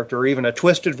Pony character, or even a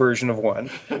twisted version of one,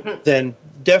 then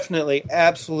definitely,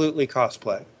 absolutely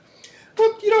cosplay.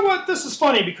 Well, you know what? This is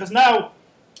funny because now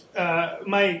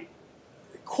my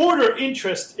quarter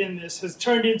interest in this has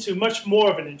turned into much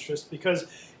more of an interest, because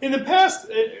in the past,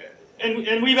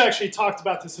 and we've actually talked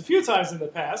about this a few times in the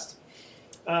past,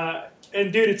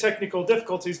 and due to technical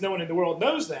difficulties, no one in the world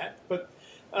knows that, but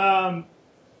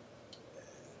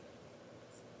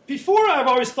before, I've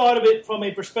always thought of it from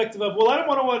a perspective of, well, I don't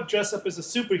want to dress up as a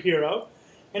superhero,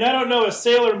 and I don't know a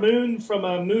Sailor Moon from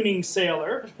a mooning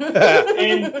sailor,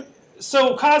 and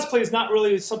so cosplay is not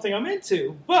really something I'm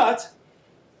into. But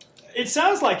it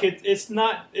sounds like it's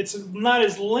not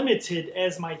as limited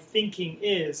as my thinking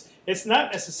is. It's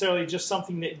not necessarily just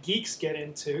something that geeks get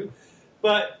into.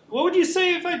 But what would you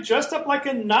say if I dressed up like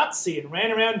a Nazi and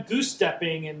ran around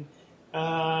goose-stepping? And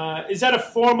is that a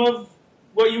form of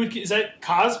is that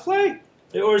cosplay?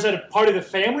 Or is that a part of the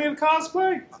family of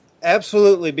cosplay?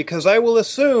 Absolutely, because I will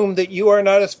assume that you are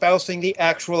not espousing the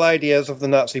actual ideas of the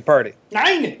Nazi Party.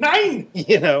 Nine!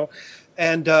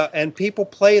 And people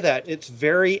play that. It's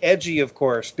very edgy, of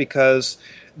course, because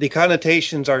the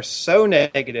connotations are so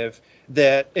negative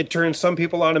that it turns some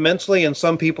people on immensely, and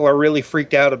some people are really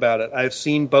freaked out about it. I've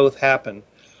seen both happen.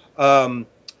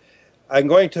 I'm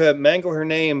going to mangle her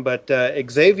name, but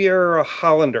Xavier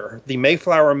Hollander, the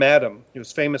Mayflower Madam, who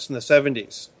was famous in the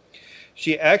 70s.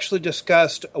 She actually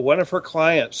discussed one of her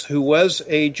clients who was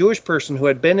a Jewish person who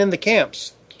had been in the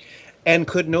camps and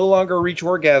could no longer reach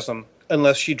orgasm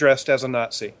unless she dressed as a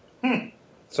Nazi.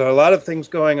 So a lot of things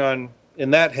going on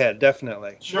in that head,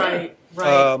 definitely. Right.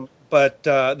 But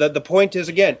the point is,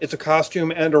 again, it's a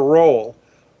costume and a role.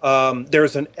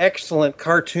 There's an excellent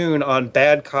cartoon on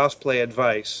bad cosplay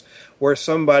advice where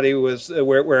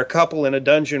where a couple in a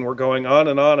dungeon were going on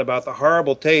and on about the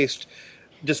horrible taste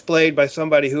displayed by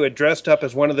somebody who had dressed up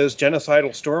as one of those genocidal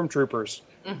stormtroopers.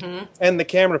 Mm-hmm. And the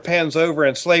camera pans over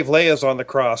and Slave Leia's on the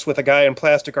cross with a guy in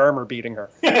plastic armor beating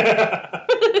her.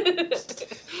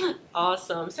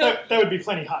 Awesome. So that would be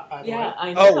plenty hot, by the way. Yeah,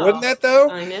 I know. Oh, wouldn't that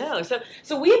though? I know.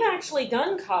 So we've actually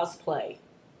done cosplay.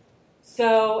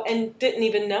 And didn't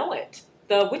even know it.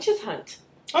 The Witches Hunt.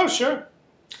 Oh, sure.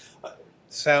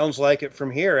 Sounds like it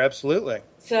from here, absolutely.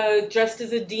 So dressed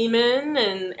as a demon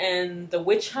and the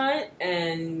Witch Hunt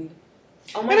and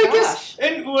oh my gosh. Guess,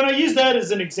 and when I use that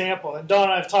as an example, and Dawn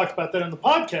and I have talked about that on the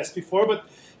podcast before, but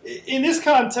in this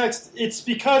context, it's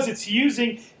because is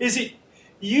it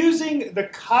using the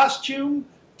costume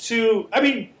to,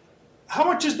 how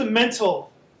much is the mental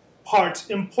part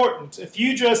important? If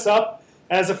you dress up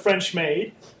as a French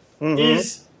maid,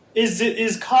 mm-hmm.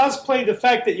 Is cosplay the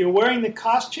fact that you're wearing the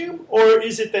costume, or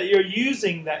is it that you're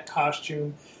using that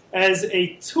costume as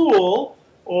a tool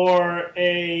or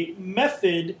a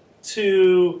method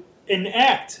to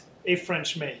enact a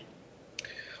French maid?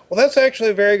 Well, that's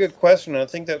actually a very good question. I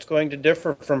think that's going to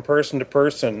differ from person to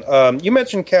person. You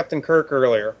mentioned Captain Kirk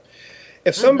earlier.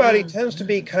 If somebody tends to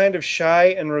be kind of shy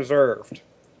and reserved,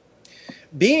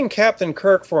 being Captain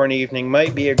Kirk for an evening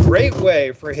might be a great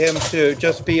way for him to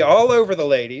just be all over the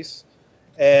ladies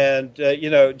and,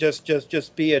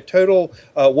 just be a total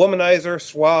womanizer,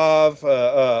 suave,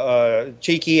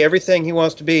 cheeky, everything he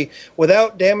wants to be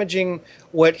without damaging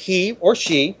what he or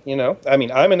she,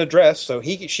 I'm in a dress, so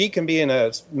she can be in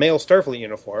a male Starfleet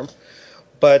uniform.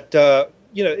 But,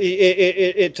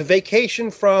 it's a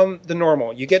vacation from the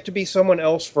normal. You get to be someone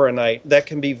else for a night. That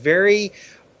can be very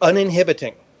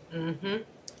uninhibiting. Mm-hmm.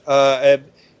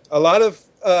 A lot of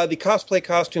the cosplay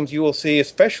costumes you will see,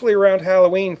 especially around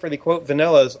Halloween for the quote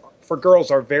vanillas, for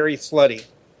girls are very slutty.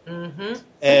 Mm-hmm.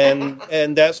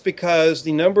 And that's because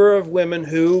the number of women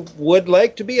who would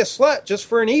like to be a slut just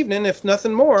for an evening, if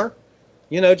nothing more,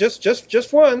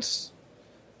 just once,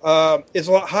 is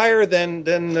a lot higher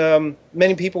than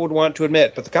many people would want to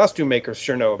admit. But the costume makers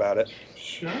sure know about it.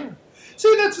 Sure.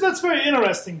 See, that's very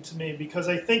interesting to me, because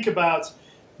I think about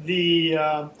the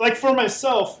like for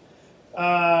myself,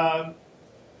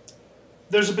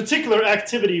 there's a particular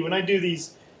activity when I do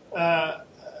these.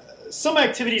 Some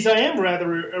activities I am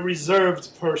rather a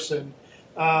reserved person,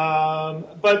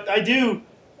 but I do.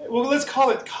 Well, let's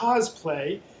call it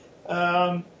cosplay.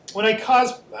 When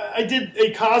I did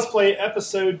a cosplay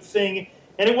episode thing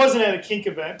and it wasn't at a kink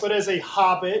event, but as a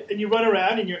hobbit, and you run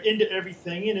around and you're into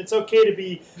everything, and it's okay to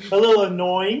be a little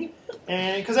annoying,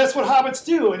 and because that's what hobbits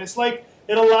do, and it's like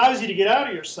it allows you to get out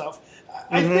of yourself.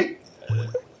 I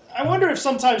wonder if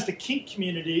sometimes the kink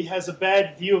community has a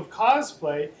bad view of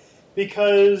cosplay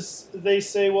because they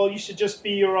say, well, you should just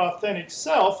be your authentic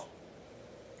self.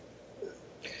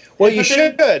 Well, you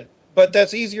should, but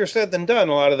that's easier said than done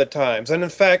a lot of the times. And in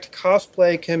fact,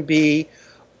 cosplay can be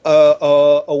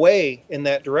a way in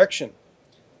that direction.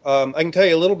 I can tell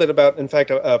you a little bit about, in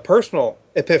fact, a personal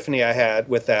epiphany I had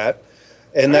with that.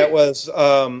 And that was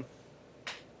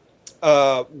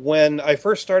when I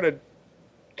first started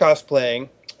cosplaying.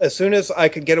 As soon as I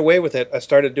could get away with it, I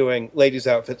started doing ladies'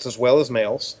 outfits as well as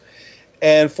males.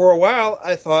 And for a while,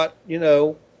 I thought,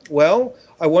 well,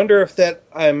 I wonder if that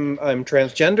I'm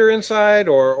transgender inside,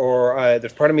 or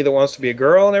there's part of me that wants to be a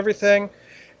girl and everything.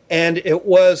 And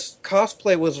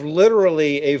cosplay was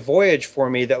literally a voyage for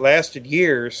me that lasted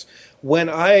years. When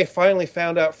I finally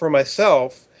found out for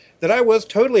myself that I was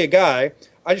totally a guy,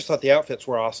 I just thought the outfits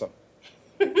were awesome.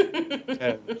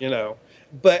 And,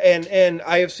 but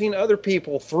I have seen other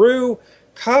people through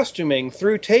costuming,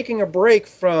 through taking a break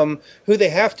from who they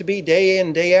have to be day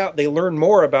in, day out, they learn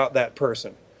more about that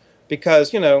person.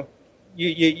 Because, you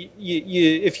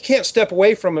if you can't step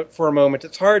away from it for a moment,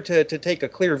 it's hard to take a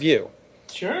clear view.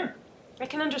 Sure. I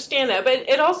can understand that, but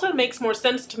it also makes more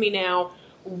sense to me now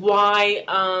why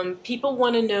people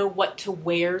want to know what to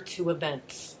wear to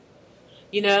events.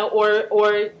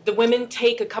 Or the women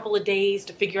take a couple of days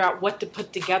to figure out what to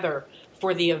put together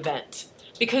for the event,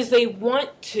 because they want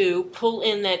to pull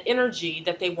in that energy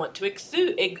that they want to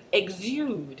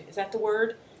exude. Is that the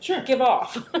word? Sure. Give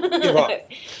off. Give off.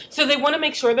 So they want to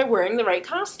make sure they're wearing the right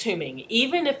costuming,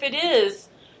 even if it is,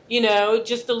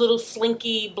 just a little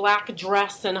slinky black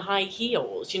dress and high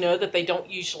heels, that they don't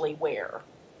usually wear.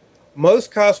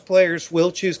 Most cosplayers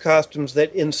will choose costumes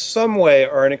that in some way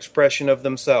are an expression of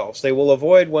themselves. They will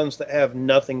avoid ones that have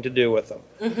nothing to do with them.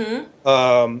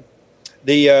 Mm-hmm.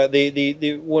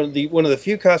 One of the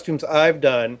few costumes I've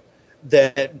done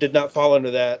that did not fall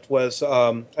into that was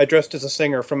I dressed as a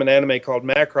singer from an anime called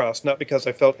Macross, not because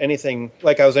I felt anything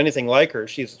like I was anything like her.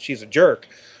 She's a jerk,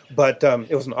 but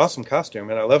it was an awesome costume,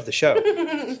 and I love the show.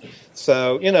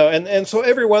 So and so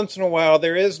every once in a while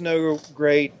there is no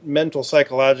great mental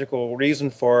psychological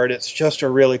reason for it. It's just a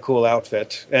really cool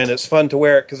outfit, and it's fun to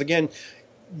wear it because again,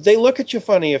 they look at you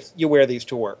funny if you wear these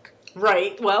to work.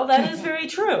 Right. Well, that is very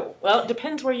true. Well, it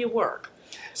depends where you work.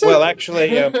 So, well,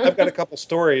 actually, I've got a couple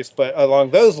stories, but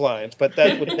along those lines, but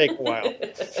that would take a while.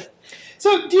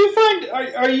 So, do you find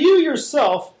are you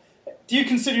yourself? Do you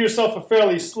consider yourself a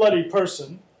fairly slutty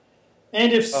person?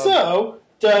 And if so,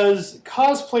 does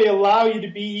cosplay allow you to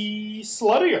be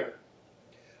sluttier?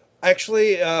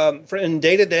 Actually, in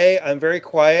day to day, I'm very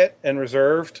quiet and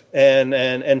reserved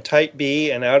and type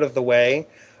B and out of the way.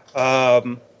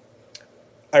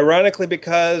 Ironically,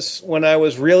 because when I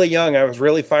was really young, I was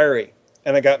really fiery,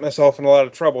 and I got myself in a lot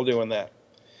of trouble doing that.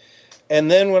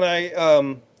 And then when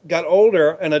I got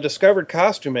older and I discovered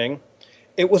costuming,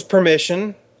 it was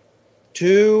permission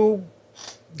to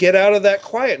get out of that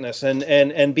quietness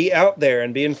and be out there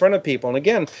and be in front of people. And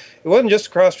again, it wasn't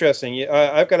just cross-dressing.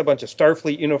 I've got a bunch of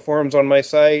Starfleet uniforms on my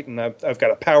site, and I've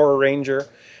got a Power Ranger.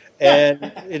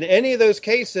 And in any of those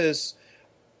cases,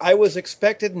 I was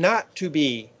expected not to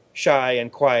be shy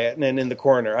and quiet and in the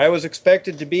corner. I was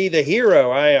expected to be the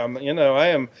hero. I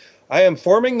am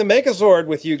forming the Megazord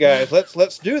with you guys.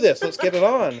 Let's do this. Let's get it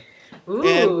on. Ooh.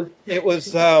 And it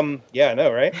was yeah, I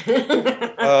know, right?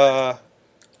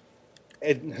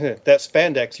 That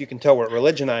spandex, you can tell what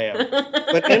religion I am.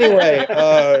 But anyway,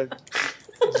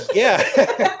 yeah.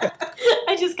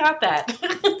 I just got that.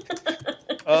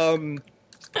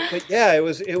 But yeah,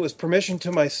 it was permission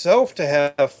to myself to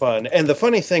have fun. And the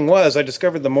funny thing was, I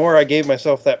discovered the more I gave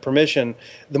myself that permission,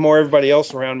 the more everybody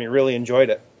else around me really enjoyed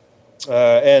it.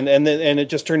 And it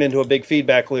just turned into a big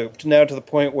feedback loop. Now to the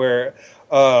point where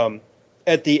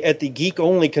at the geek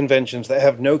only conventions that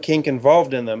have no kink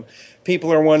involved in them,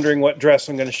 people are wondering what dress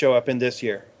I'm going to show up in this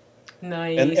year.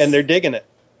 Nice. And they're digging it.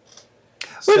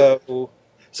 So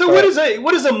what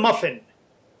is a muffin?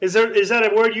 Is that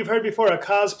a word you've heard before? A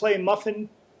cosplay muffin?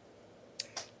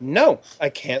 No, I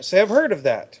can't say I've heard of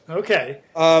that. Okay.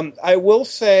 I will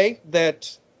say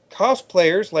that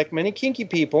cosplayers, like many kinky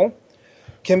people,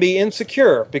 can be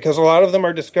insecure because a lot of them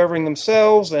are discovering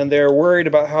themselves and they're worried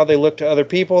about how they look to other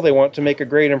people. They want to make a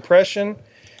great impression.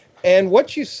 And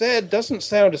what you said doesn't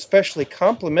sound especially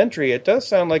complimentary. It does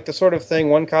sound like the sort of thing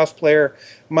one cosplayer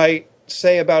might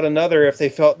say about another if they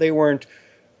felt they weren't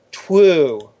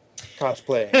too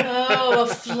cosplaying. Oh, a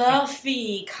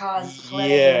fluffy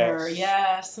cosplayer.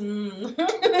 Yes.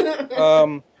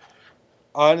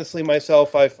 Honestly,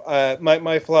 myself,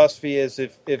 my philosophy is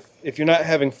if you're not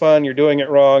having fun, you're doing it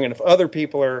wrong, and if other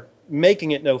people are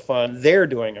making it no fun, they're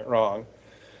doing it wrong.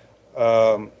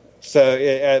 Very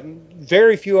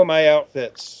few of my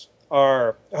outfits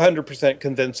are 100%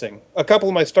 convincing. A couple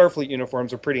of my Starfleet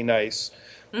uniforms are pretty nice,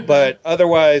 but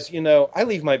otherwise, I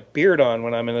leave my beard on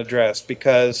when I'm in a dress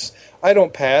because I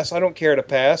don't pass. I don't care to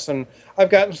pass, and I've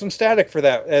gotten some static for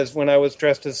that as when I was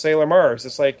dressed as Sailor Mars.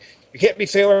 It's like, you can't be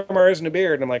Sailor Mars in a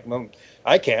beard. And I'm like, well,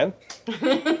 I can.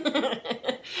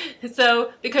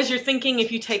 So, because you're thinking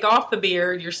if you take off the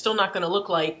beard, you're still not going to look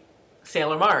like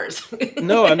Sailor Mars.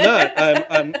 No, I'm not.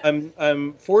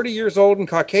 I'm 40 years old and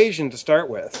Caucasian to start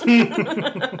with,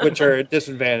 which are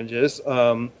disadvantages.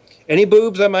 Any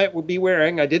boobs I might be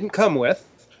wearing, I didn't come with.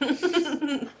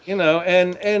 And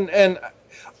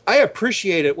I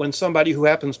appreciate it when somebody who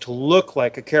happens to look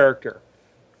like a character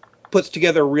puts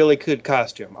together a really good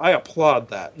costume. I applaud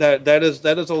that. That is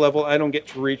a level I don't get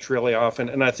to reach really often,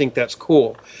 and I think that's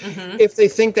cool. If they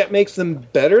think that makes them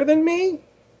better than me,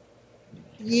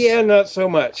 yeah, not so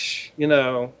much.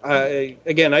 I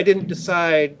didn't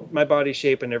decide my body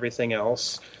shape and everything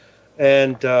else,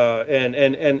 and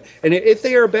if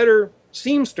they are a better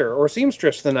seamster or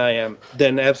seamstress than I am,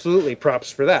 then absolutely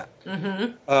props for that.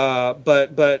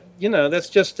 But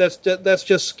that's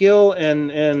just skill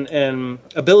and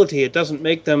ability. It doesn't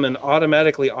make them an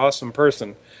automatically awesome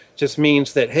person. It just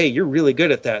means that, hey, you're really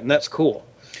good at that, and that's cool.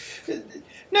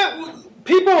 Now,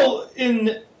 people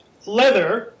in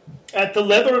leather at the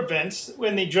leather events,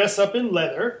 when they dress up in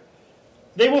leather,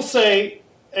 they will say,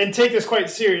 and take this quite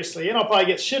seriously, and I'll probably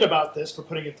get shit about this for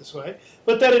putting it this way,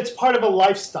 but that it's part of a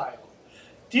lifestyle.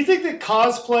 Do you think that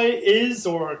cosplay is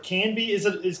or can be,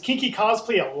 is kinky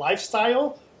cosplay a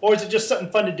lifestyle, or is it just something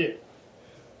fun to do?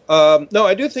 No,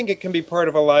 I do think it can be part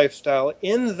of a lifestyle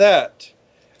in that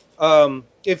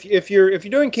if you're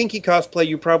doing kinky cosplay,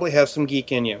 you probably have some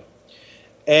geek in you.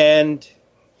 And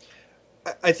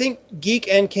I think geek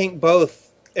and kink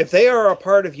both, if they are a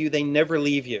part of you, they never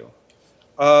leave you.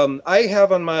 I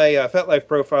have on my FetLife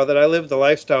profile that I live the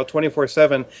lifestyle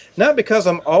 24/7, not because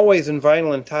I'm always in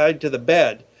vinyl and tied to the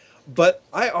bed, but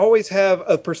I always have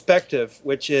a perspective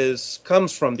which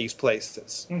comes from these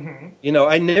places.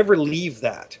 I never leave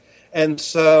that. And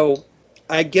so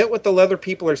I get what the leather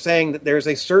people are saying, that there's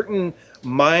a certain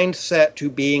mindset to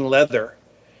being leather,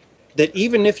 that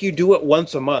even if you do it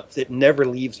once a month, it never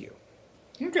leaves you.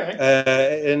 Okay.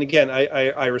 And again,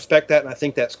 I respect that, and I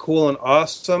think that's cool and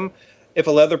awesome. If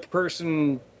a leather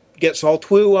person gets all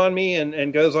twoo on me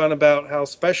and goes on about how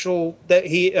special that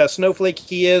snowflake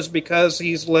he is because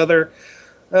he's leather,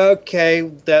 okay,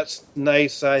 that's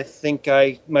nice. I think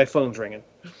my phone's ringing.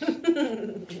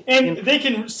 And they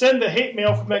can send the hate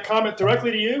mail from that comment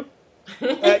directly to you?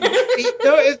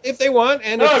 If they want.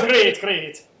 And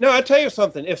great. No, I'll tell you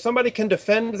something. If somebody can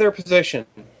defend their position,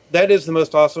 that is the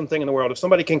most awesome thing in the world. If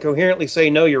somebody can coherently say,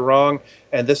 no, you're wrong,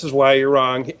 and this is why you're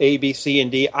wrong, A, B, C,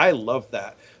 and D, I love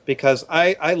that. Because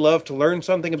I love to learn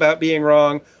something about being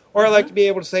wrong, or I like to be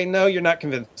able to say, no, you're not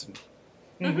convincing.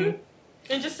 And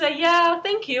just say, yeah,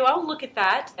 thank you, I'll look at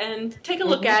that, and take a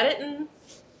look at it, and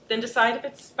then decide if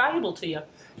it's valuable to you.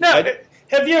 Now,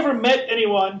 have you ever met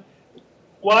anyone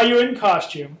while you're in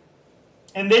costume,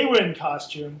 and they were in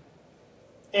costume,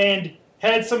 and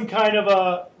had some kind of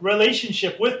a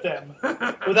relationship with them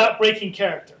without breaking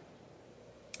character?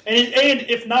 And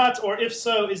if not, or if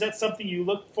so, is that something you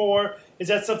look for? Is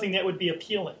that something that would be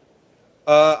appealing?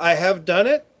 I have done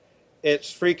it.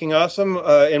 It's freaking awesome.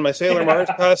 In my Sailor Mars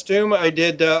costume, I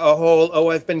did a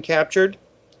whole, I've been captured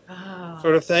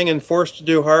sort of thing and forced to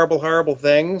do horrible, horrible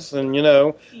things. And,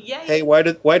 hey, why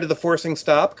did the forcing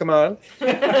stop? Come on.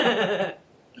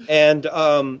 And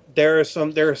there are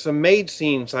some maid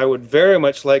scenes I would very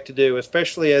much like to do,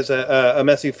 especially as a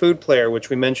messy food player,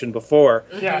 which we mentioned before.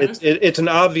 Yeah. It's an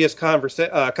obvious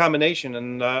combination,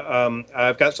 and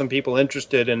I've got some people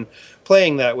interested in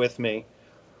playing that with me.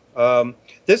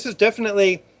 This is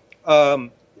definitely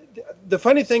the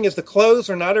funny thing is the clothes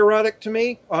are not erotic to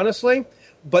me, honestly,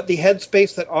 but the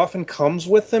headspace that often comes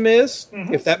with them is,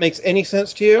 if that makes any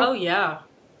sense to you. Oh, yeah.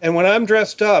 And when I'm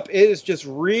dressed up, it is just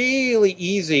really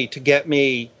easy to get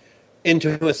me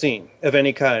into a scene of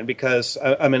any kind because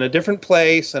I'm in a different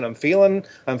place and I'm feeling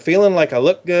like I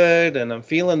look good and I'm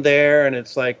feeling there, and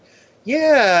it's like,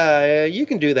 yeah, you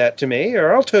can do that to me,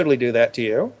 or I'll totally do that to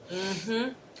you.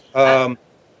 Go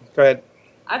ahead.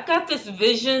 I've got this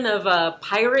vision of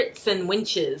pirates and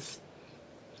winches.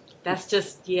 That's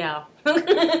just, yeah. Do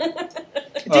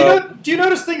you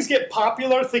notice things get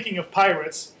popular? Thinking of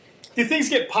pirates, did things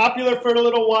get popular for a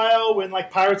little while when like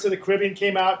Pirates of the Caribbean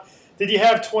came out? Did you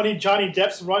have 20 Johnny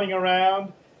Depps running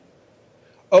around?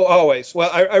 Oh, always. Well,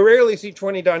 I rarely see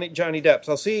 20 Johnny Depps.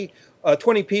 I'll see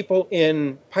 20 people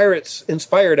in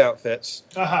Pirates-inspired outfits.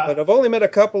 Uh-huh. But I've only met a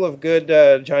couple of good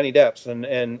Johnny Depps,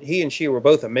 and he and she were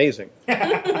both amazing.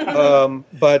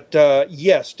 But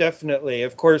yes, definitely.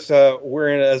 Of course, we're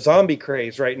in a zombie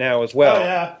craze right now as well.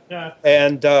 Oh, yeah.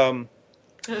 And got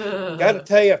to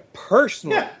tell you,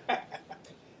 personally,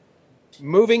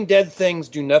 moving dead things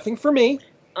do nothing for me.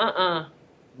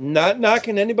 Not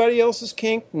knocking anybody else's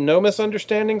kink. No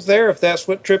misunderstandings there if that's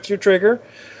what trips your trigger.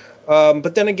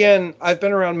 But then again, I've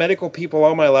been around medical people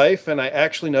all my life, and I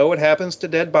actually know what happens to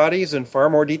dead bodies in far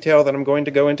more detail than I'm going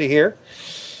to go into here.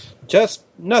 Just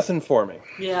nothing for me.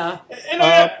 Yeah. And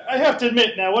I have to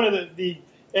admit, now, one of the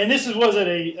and this was at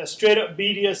a straight-up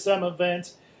BDSM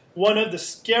event, one of the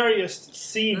scariest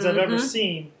scenes I've ever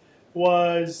seen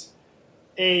was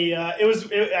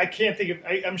I can't think of,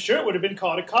 I'm sure it would have been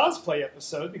called a cosplay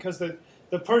episode, because the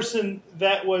person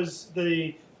that was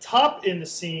the top in the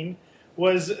scene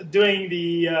was doing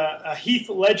the Heath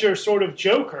Ledger sort of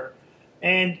Joker,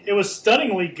 and it was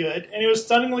stunningly good, and it was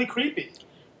stunningly creepy.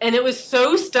 And it was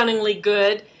so stunningly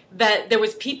good that there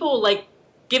was people like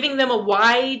giving them a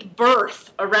wide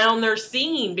berth around their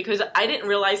scene, because I didn't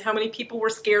realize how many people were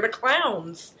scared of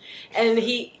clowns. And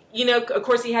he, of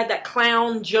course, he had that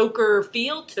clown Joker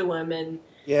feel to him, and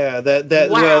yeah, wow.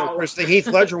 Well, of course, the Heath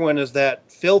Ledger one is that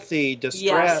filthy,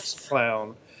 distressed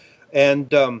clown,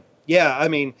 and yeah, I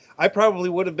mean, I probably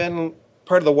would have been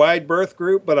part of the wide berth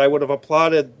group, but I would have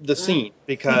applauded the scene,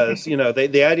 because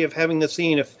the idea of having the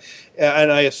scene,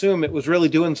 and I assume it was really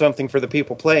doing something for the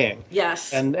people playing.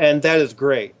 Yes, and that is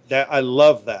great. That I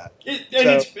love that.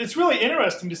 It's really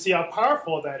interesting to see how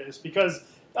powerful that is, because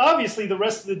obviously the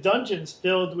rest of the dungeon's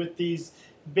filled with these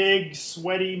big,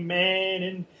 sweaty men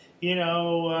and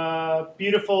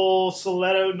beautiful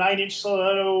stiletto, 9-inch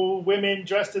stiletto women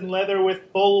dressed in leather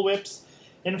with bullwhips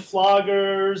and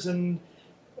floggers and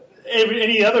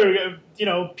any other,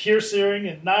 piercing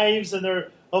and knives, and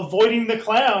they're avoiding the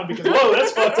clown because, whoa,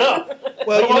 that's fucked up.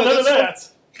 Well, none of that.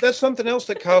 That's something else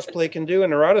that cosplay can do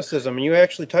in eroticism. And you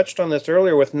actually touched on this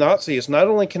earlier with Nazis. Not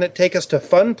only can it take us to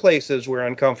fun places we're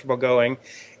uncomfortable going,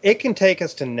 it can take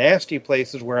us to nasty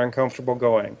places we're uncomfortable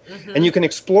going. Mm-hmm. And you can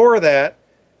explore that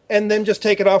and then just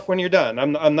take it off when you're done.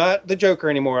 I'm not the Joker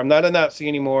anymore. I'm not a Nazi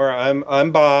anymore.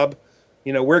 I'm Bob.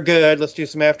 We're good. Let's do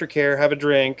some aftercare, have a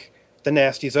drink. The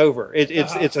nasty's over.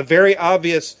 It's a very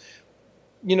obvious,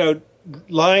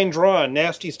 line drawn.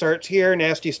 Nasty starts here,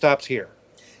 nasty stops here.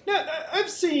 Now, I've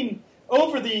seen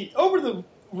over the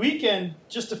weekend,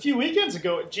 just a few weekends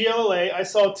ago at GLLA, I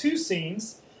saw 2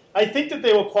 scenes. I think that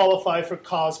they will qualify for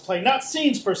cosplay. Not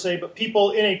scenes per se, but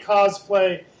people in a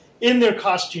cosplay in their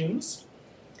costumes.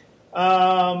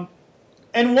 And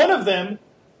one of them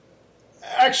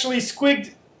actually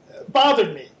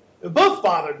bothered me. Both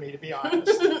bothered me, to be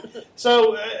honest.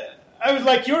 So I would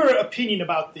like your opinion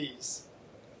about these.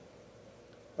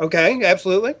 Okay,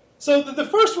 absolutely. So the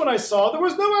first one I saw, there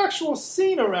was no actual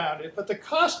scene around it, but the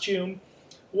costume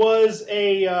was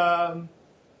a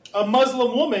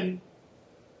Muslim woman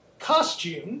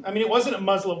costume. I mean, it wasn't a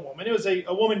Muslim woman. It was a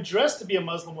woman dressed to be a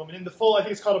Muslim woman in the full, I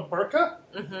think it's called a burqa,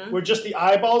 where just the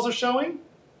eyeballs are showing.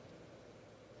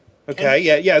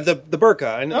 Okay, the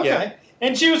burqa. Okay. Yeah.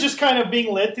 And she was just kind of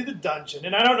being led through the dungeon.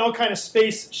 And I don't know what kind of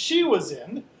space she was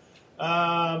in.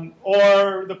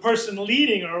 Or the person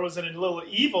leading her was in a little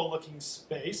evil-looking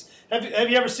space. Have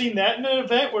you ever seen that in an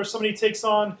event where somebody takes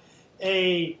on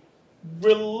not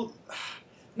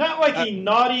like a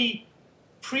naughty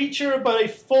preacher, but a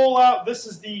full-out, this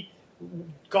is the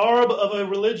garb of a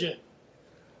religion?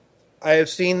 I have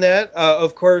seen that.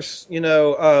 Of course,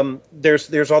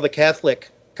 there's all the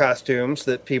Catholic costumes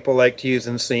that people like to use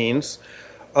in scenes.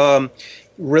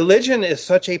 Religion is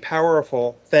such a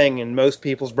powerful thing in most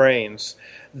people's brains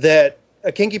that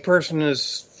a kinky person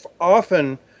is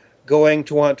often going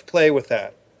to want to play with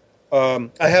that. I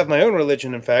have my own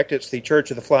religion, in fact. It's the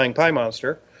Church of the Flying Pie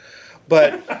Monster.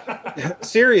 But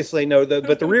seriously, no,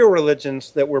 but the real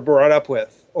religions that we're brought up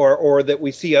with, or that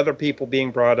we see other people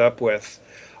being brought up with,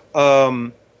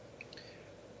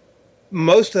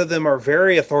 most of them are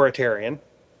very authoritarian.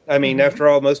 I mean, after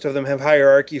all, most of them have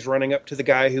hierarchies running up to the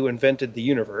guy who invented the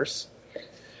universe.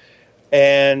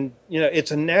 And,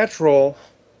 it's a natural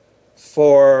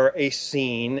for a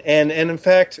scene. And in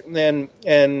fact,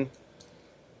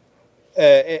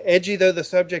 edgy though the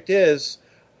subject is,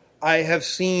 I have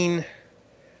seen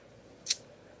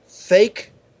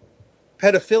fake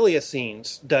pedophilia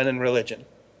scenes done in religion.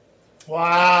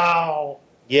 Wow.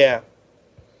 Yeah.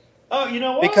 Oh, you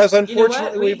know what? Because unfortunately, You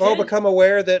know what? we've all become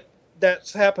aware that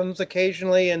happens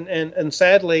occasionally and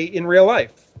sadly in real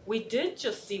life. We did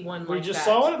just see one We like just that.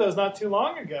 saw one of those not too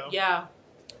long ago. Yeah.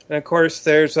 And of course,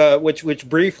 there's which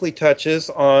briefly touches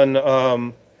on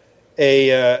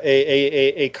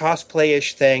a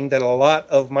cosplay-ish thing that a lot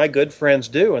of my good friends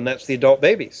do, and that's the adult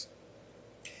babies.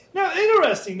 Now,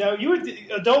 interesting. Now, you would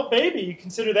adult baby. You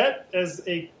consider that as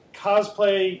a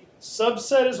cosplay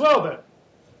subset as well, then?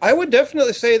 I would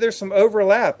definitely say there's some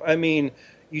overlap. I mean,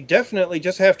 you definitely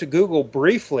just have to Google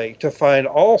briefly to find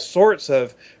all sorts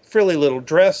of frilly little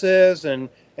dresses and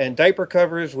diaper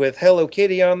covers with Hello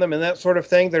Kitty on them and that sort of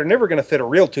thing. They're never going to fit a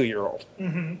real 2-year-old.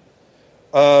 Mm-hmm.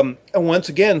 And once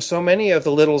again, so many of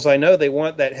the littles I know, they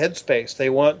want that headspace. They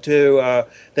want to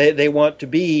they want to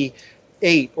be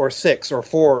 8 or 6 or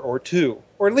 4 or 2,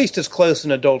 or at least as close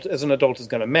an adult as an adult is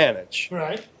going to manage.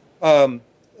 Right.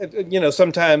 You know,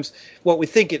 sometimes what we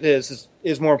think it is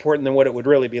more important than what it would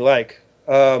really be like.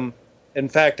 In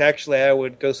fact, actually, I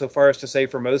would go so far as to say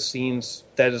for most scenes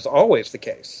that is always the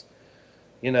case.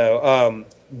 You know,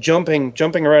 jumping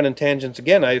around in tangents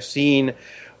again, I've seen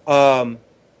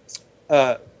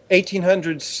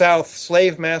 1800s South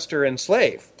slave master and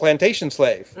slave, plantation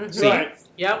slave. Mm-hmm. Right.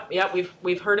 Yep.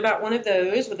 We've heard about one of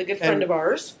those with a good friend of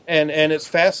ours. And it's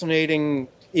fascinating,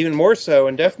 even more so,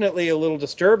 and definitely a little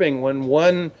disturbing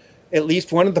when at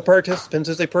least one of the participants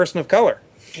is a person of color.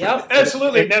 Yep.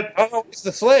 Absolutely. And always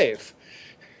the slave.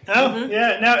 Oh,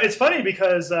 yeah. Now, it's funny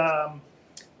because a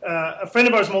friend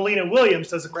of ours, Melina Williams,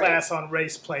 does a class on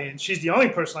race play, and she's the only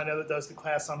person I know that does the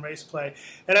class on race play.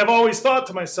 And I've always thought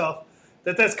to myself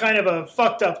that that's kind of a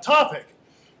fucked up topic.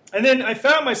 And then I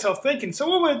found myself thinking, so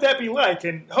what would that be like?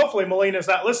 And hopefully Melina's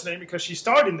not listening because she's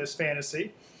starting this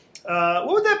fantasy. What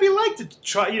would that be like to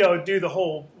try, do the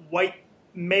whole white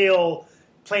male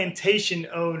plantation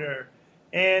owner?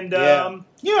 And,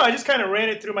 I just kind of ran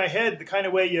it through my head the kind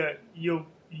of way you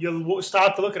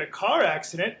stop to look at a car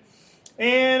accident.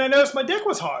 And I noticed my dick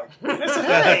was hard. And I said,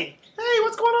 hey,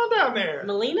 what's going on down there?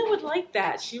 Melina would like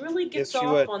that. She really gets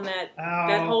off on that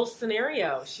whole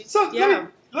scenario.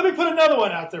 Let me put another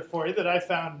one out there for you that I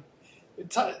found.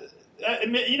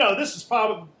 This is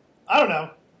probably, I don't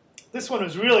know. This one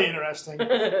was really interesting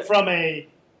from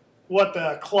what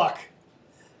the cluck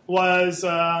was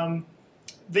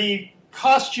the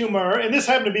costumer, and this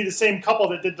happened to be the same couple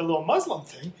that did the little Muslim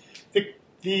thing.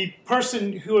 The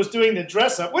person who was doing the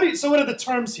dress up. What are the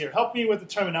terms here? Help me with the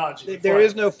terminology. There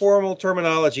is no formal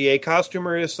terminology. A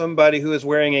costumer is somebody who is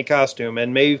wearing a costume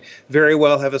and may very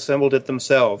well have assembled it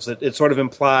themselves. It sort of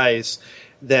implies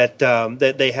that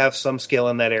that they have some skill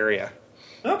in that area.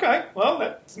 Okay, well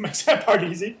that makes that part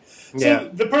easy. Yeah. So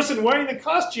the person wearing the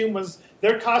costume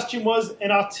their costume was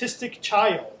an autistic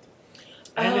child.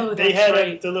 And they had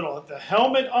the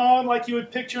helmet on like you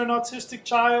would picture an autistic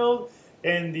child,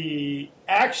 and the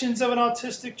actions of an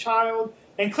autistic child.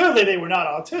 And clearly they were not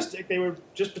autistic. They were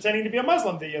just pretending to be a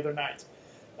Muslim the other night.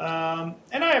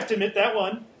 And I have to admit that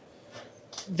one.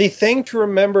 The thing to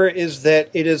remember is that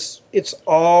it's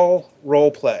all role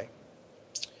play.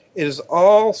 It is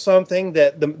all something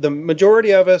that the majority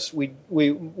of us, we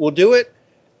will do it,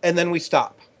 and then we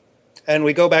stop. And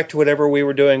we go back to whatever we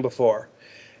were doing before.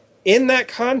 In that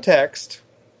context,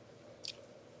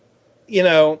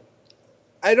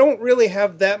 I don't really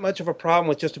have that much of a problem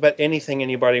with just about anything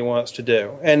anybody wants to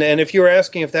do. And if you were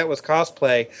asking if that was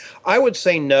cosplay, I would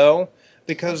say no,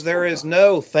 because there is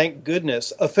no, thank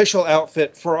goodness, official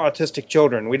outfit for autistic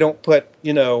children. We don't put,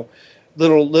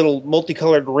 little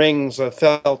multicolored rings of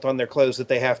felt on their clothes that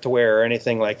they have to wear or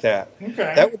anything like that.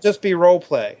 Okay. That would just be role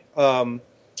play.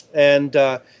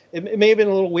 It may have been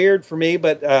a little weird for me,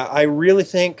 but I really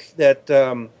think that,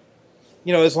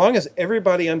 as long as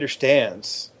everybody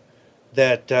understands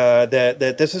that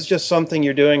this is just something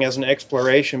you're doing as an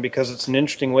exploration because it's an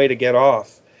interesting way to get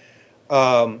off.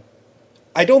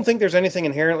 I don't think there's anything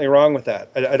inherently wrong with that.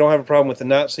 I don't have a problem with the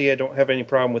Nazi. I don't have any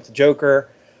problem with the Joker.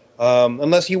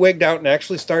 Unless he wigged out and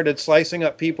actually started slicing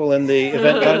up people in the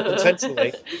event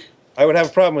non-consensually, I would have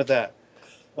a problem with that.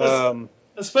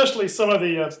 Especially some of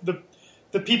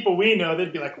the people we know,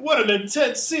 they'd be like, what an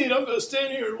intense scene. I'm going to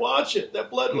stand here and watch it. That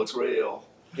blood looks real.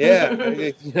 Yeah,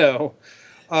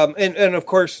 and of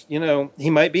course, he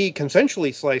might be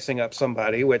consensually slicing up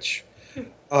somebody, which,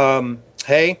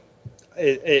 hey,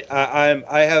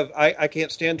 I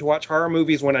can't stand to watch horror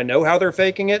movies when I know how they're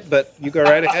faking it, but you go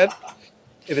right ahead.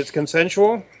 If it's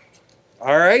consensual,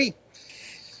 alrighty.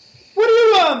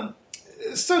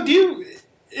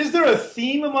 Is there a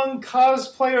theme among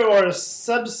cosplayer or a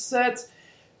subset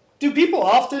do people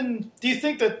often, do you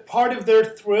think that part of their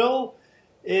thrill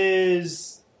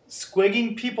is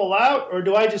squigging people out, or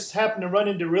do I just happen to run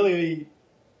into really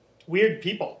weird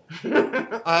people?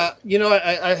 I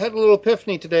had a little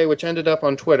epiphany today, which ended up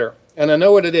on Twitter. And I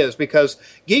know what it is, because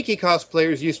geeky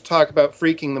cosplayers used to talk about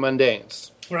freaking the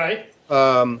mundanes. Right.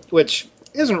 Which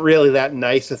isn't really that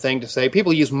nice a thing to say.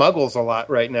 People use muggles a lot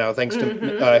right now, thanks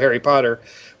to Harry Potter.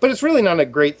 But it's really not a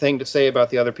great thing to say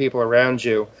about the other people around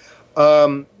you.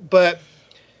 But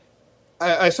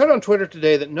I said on Twitter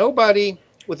today that nobody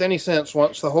with any sense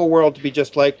wants the whole world to be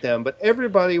just like them, but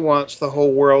everybody wants the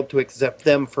whole world to accept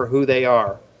them for who they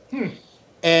are.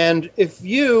 And if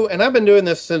you, and I've been doing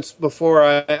this since before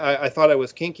I thought I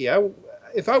was kinky,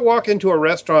 if I walk into a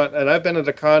restaurant and I've been at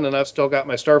a con and I've still got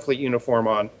my Starfleet uniform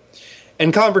on,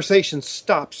 and conversation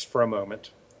stops for a moment,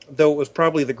 though it was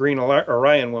probably the Green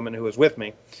Orion woman who was with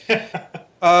me,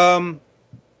 I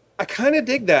kind of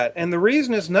dig that. And the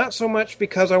reason is not so much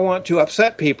because I want to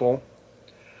upset people.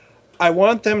 I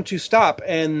want them to stop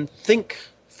and think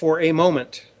for a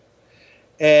moment,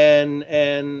 and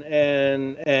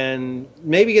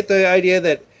maybe get the idea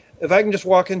that if I can just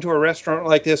walk into a restaurant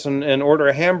like this and order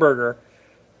a hamburger,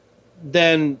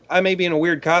 then I may be in a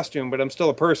weird costume, but I'm still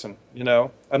a person. You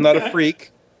know, I'm not a freak.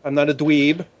 I'm not a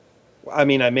dweeb. I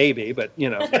mean, I may be, but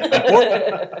you know.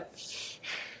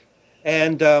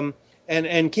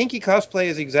 And kinky cosplay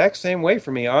is the exact same way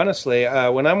for me. Honestly,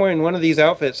 when I'm wearing one of these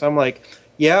outfits, I'm like,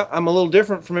 yeah, I'm a little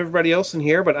different from everybody else in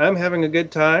here, but I'm having a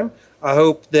good time. I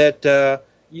hope that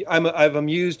I've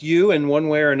amused you in one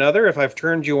way or another. If I've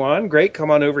turned you on, great. Come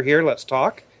on over here. Let's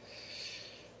talk.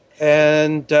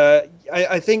 And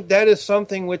I think that is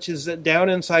something which is down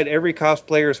inside every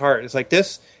cosplayer's heart. It's like,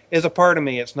 this is a part of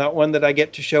me. It's not one that I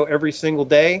get to show every single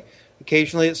day.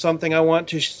 Occasionally it's something I want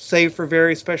to save for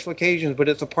very special occasions, but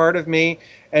it's a part of me,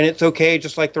 and it's okay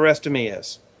just like the rest of me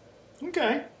is.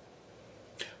 Okay.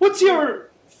 What's your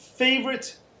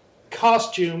favorite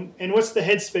costume, and what's the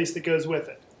headspace that goes with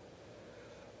it?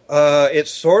 It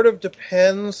sort of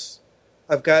depends.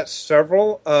 I've got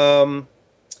several.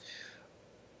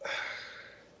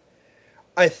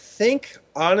 I think,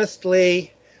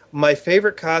 honestly, my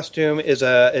favorite costume is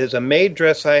a maid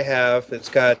dress I have. It's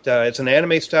an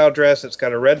anime style dress. It's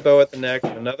got a red bow at the neck,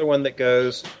 and another one that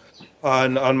goes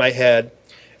on my head.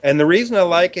 And the reason I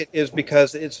like it is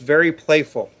because it's very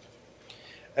playful.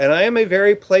 And I am a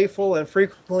very playful and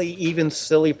frequently even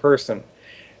silly person.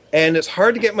 And it's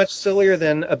hard to get much sillier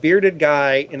than a bearded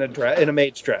guy in a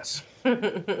maid's dress.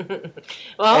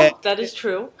 Well, that is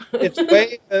true. It's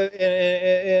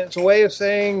a way of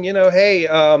saying, you know, hey,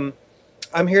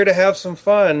 I'm here to have some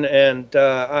fun, and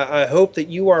I hope that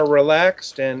you are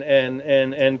relaxed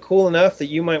and cool enough that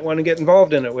you might want to get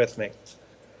involved in it with me.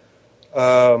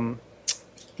 Now,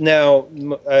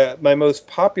 my most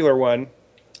popular one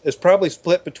is probably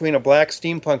split between a black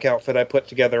steampunk outfit I put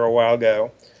together a while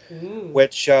ago,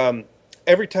 which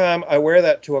every time I wear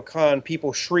that to a con,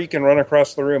 people shriek and run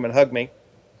across the room and hug me.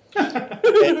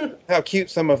 And how cute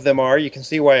some of them are. You can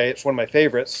see why it's one of my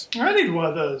favorites. I need one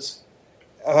of those.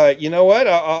 You know what?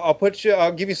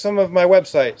 I'll give you some of my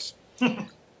websites.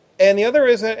 And the other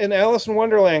is an Alice in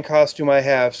Wonderland costume I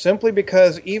have, simply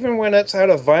because even when it's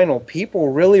out of vinyl,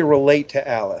 people really relate to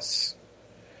Alice.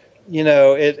 You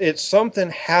know, it's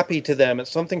something happy to them.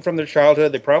 It's something from their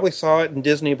childhood. They probably saw it in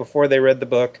Disney before they read the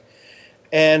book.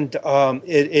 And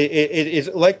it is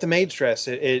like the maid's dress.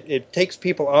 It takes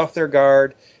people off their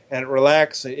guard, and it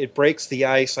relaxes. It breaks the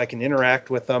ice. I can interact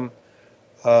with them.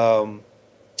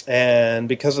 And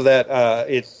because of that,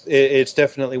 it's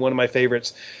definitely one of my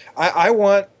favorites. I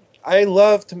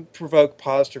love to provoke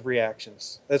positive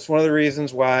reactions. That's one of the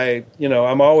reasons why, you know,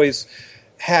 I'm always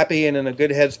happy and in a good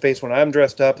headspace when I'm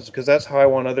dressed up, is because that's how I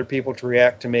want other people to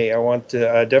react to me.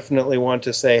 I definitely want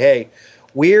to say, hey,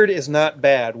 weird is not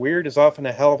bad. Weird is often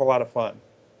a hell of a lot of fun.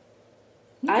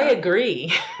 I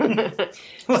agree. Lucky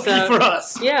for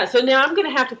us. Yeah, so now I'm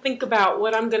going to have to think about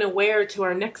what I'm going to wear to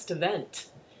our next event.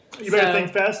 You better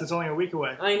think fast. It's only a week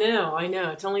away. I know.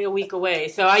 It's only a week away.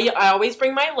 So I always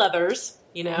bring my leathers,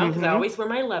 you know, because I always wear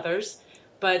my leathers.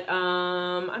 But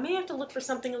I may have to look for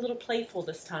something a little playful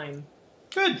this time.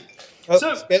 Good. Oh,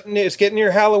 so it's getting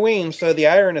near Halloween, so the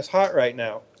iron is hot right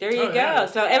now. There you go. Yeah.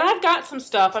 So, and I've got some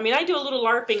stuff. I mean, I do a little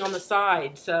LARPing on the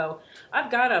side, so I've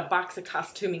got a box of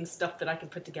costuming stuff that I can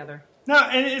put together. No,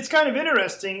 and it's kind of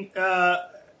interesting.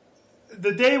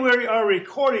 The day we are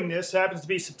recording this happens to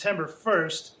be September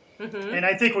 1st, and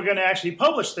I think we're going to actually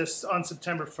publish this on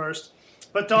September 1st.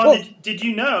 But, Dawn, did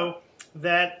you know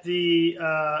that the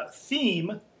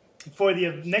theme for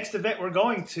the next event we're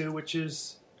going to, which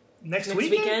is Next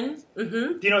weekend? Mm-hmm.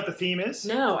 Do you know what the theme is?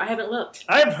 No, I haven't looked.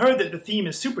 I have heard that the theme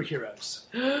is superheroes.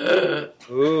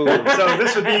 Ooh. So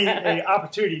this would be an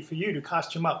opportunity for you to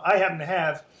costume up. I happen to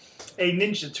have a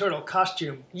Ninja Turtle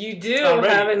costume. You do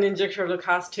already have a Ninja Turtle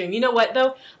costume. You know what,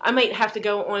 though? I might have to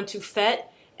go on to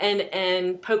FET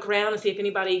and poke around and see if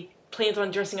anybody plans on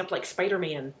dressing up like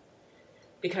Spider-Man.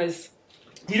 Because...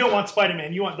 You don't want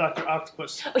Spider-Man. You want Dr.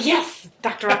 Octopus. Oh, yes!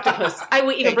 Dr. Octopus. I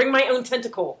will even bring my own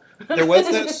tentacle. There was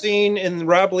that scene in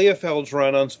Rob Liefeld's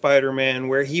run on Spider-Man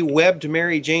where he webbed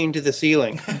Mary Jane to the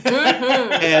ceiling.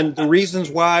 And the reasons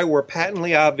why were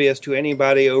patently obvious to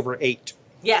anybody over 8.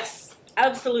 Yes,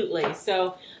 absolutely.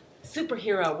 So,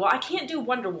 superhero. Well, I can't do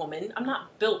Wonder Woman. I'm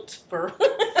not built for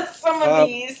some of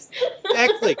these.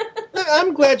 Actually,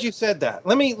 I'm glad you said that.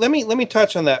 Let me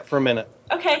touch on that for a minute.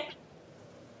 Okay.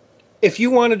 If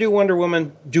you want to do Wonder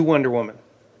Woman, do Wonder Woman.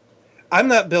 I'm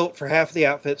not built for half the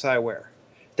outfits I wear.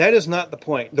 That is not the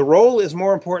point. The role is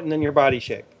more important than your body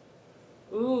shape.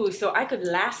 Ooh, so I could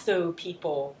lasso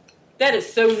people. That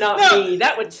is so not me.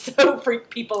 That would so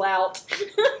freak people out.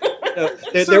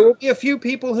 There will be a few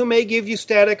people who may give you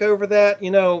static over that. You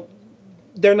know,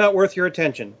 they're not worth your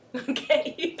attention.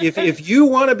 Okay. If you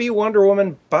want to be Wonder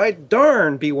Woman, by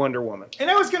darn, be Wonder Woman.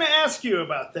 And I was going to ask you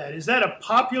about that. Is that a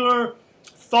popular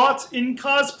thought in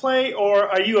cosplay, or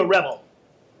are you a rebel?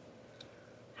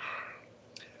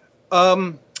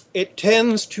 It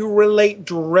tends to relate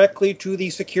directly to the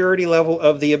security level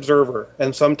of the observer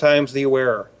and sometimes the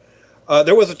wearer.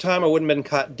 There was a time I wouldn't have been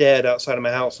caught dead outside of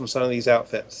my house in some of these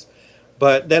outfits,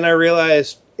 but then I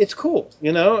realized it's cool.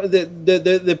 You know,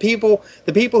 the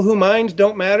people who mind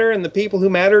don't matter, and the people who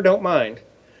matter don't mind.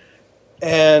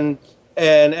 And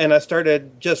I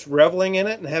started just reveling in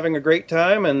it and having a great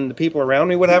time, and the people around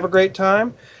me would have a great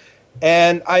time.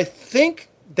 And I think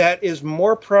that is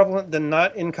more prevalent than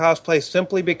not in cosplay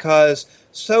simply because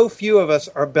so few of us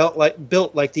are built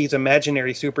like these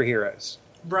imaginary superheroes.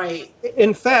 Right.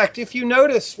 In fact, if you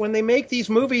notice, when they make these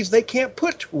movies, they can't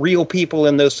put real people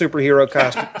in those superhero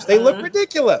costumes. They look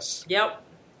ridiculous. Yep.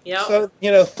 So,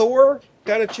 you know, Thor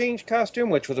got a changed costume,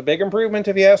 which was a big improvement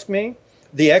if you ask me.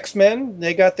 The X-Men,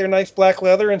 they got their nice black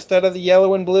leather instead of the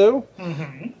yellow and blue.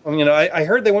 Mm-hmm. You know, I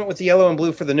heard they went with the yellow and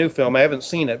blue for the new film. I haven't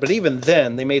seen it, but even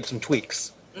then, they made some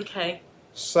tweaks. Okay.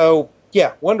 So,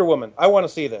 yeah, Wonder Woman. I want to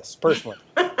see this, personally.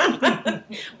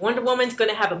 Wonder Woman's going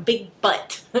to have a big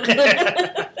butt.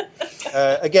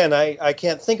 Again, I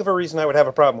can't think of a reason I would have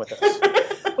a problem with this.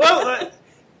 Well,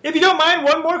 if you don't mind,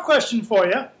 one more question for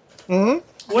you. Mm-hmm.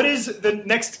 What is the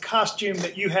next costume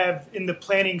that you have in the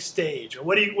planning stage? Or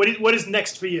what is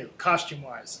next for you,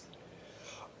 costume-wise?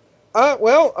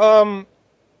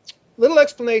 Little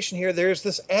explanation here. There's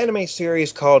this anime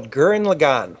series called Gurren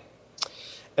Lagann.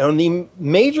 And the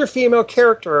major female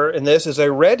character in this is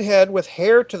a redhead with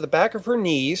hair to the back of her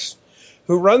knees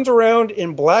who runs around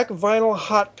in black vinyl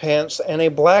hot pants and a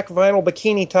black vinyl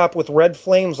bikini top with red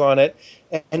flames on it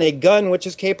and a gun which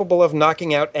is capable of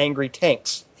knocking out angry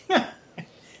tanks.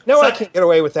 No, I can't get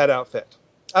away with that outfit.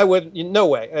 I would, no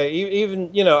way.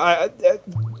 Even, you know,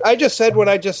 I just said what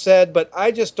I just said, but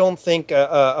I just don't think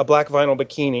a black vinyl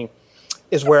bikini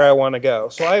is where I want to go.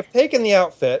 So I've taken the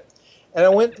outfit, and I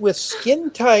went with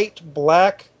skin-tight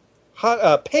black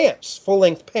pants,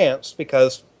 full-length pants,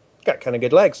 because I've got kind of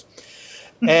good legs.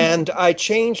 And I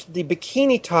changed the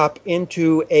bikini top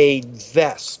into a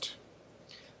vest.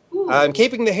 Ooh. I'm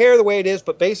keeping the hair the way it is,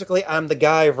 but basically I'm the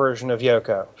guy version of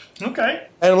Yoko. Okay.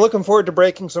 And I'm looking forward to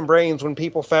breaking some brains when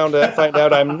people find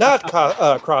out I'm not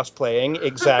cross-playing,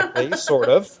 exactly, sort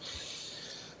of.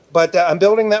 But I'm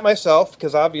building that myself,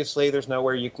 because obviously there's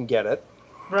nowhere you can get it.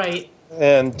 Right.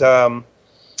 And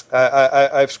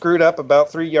I've screwed up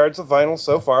about 3 yards of vinyl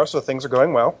so far, so things are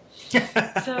going well.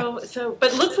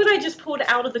 But look what I just pulled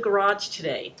out of the garage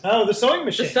today. Oh, the sewing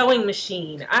machine. The sewing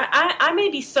machine. I may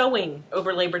be sewing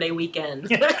over Labor Day weekend.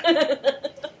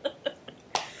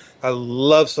 I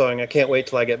love sewing. I can't wait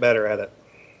till I get better at it.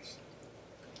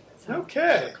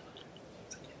 Okay.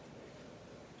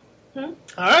 All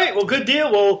right. Well, good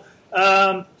deal. Well,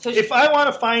 if I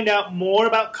want to find out more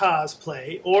about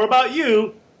cosplay or about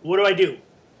you, what do I do?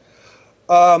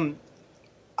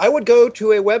 I would go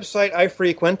to a website I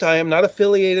frequent. I am not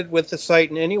affiliated with the site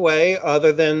in any way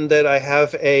other than that I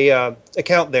have a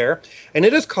account there, and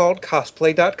it is called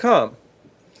cosplay.com.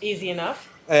 Easy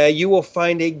enough. You will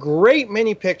find a great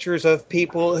many pictures of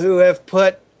people who have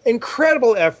put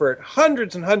incredible effort,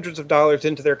 hundreds and hundreds of dollars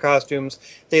into their costumes.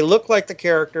 They look like the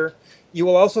character. You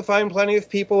will also find plenty of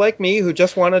people like me who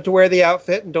just wanted to wear the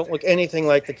outfit and don't look anything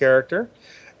like the character.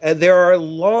 There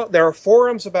are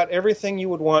forums about everything you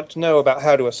would want to know about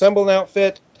how to assemble an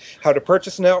outfit, how to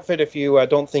purchase an outfit if you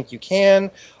don't think you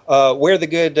can, where the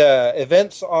good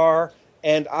events are,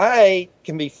 and I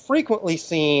can be frequently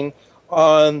seen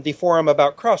on the forum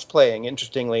about crossplaying,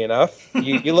 interestingly enough.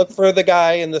 You look for the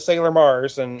guy in the Sailor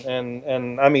Mars,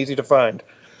 and I'm easy to find.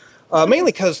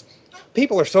 Mainly because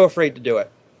people are so afraid to do it.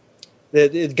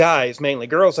 The guys, mainly.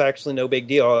 Girls, actually, no big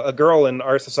deal. A girl in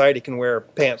our society can wear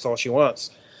pants all she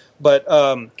wants. But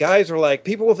guys are like,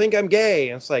 people will think I'm gay.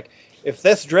 And it's like, if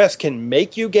this dress can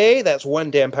make you gay, that's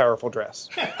one damn powerful dress.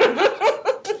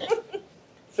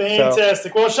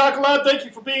 Fantastic. Well, Chocolat, thank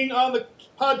you for being on the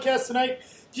podcast tonight.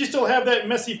 Do you still have that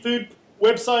Messy Food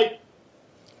website?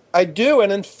 I do,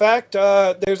 and in fact,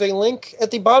 there's a link at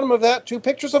the bottom of that to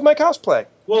pictures of my cosplay.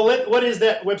 Well, what is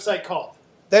that website called?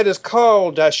 That is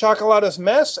called Chocolata's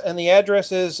Mess, and the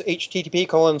address is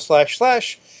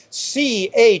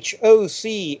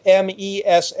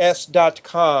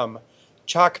http://CHOCMESS.com,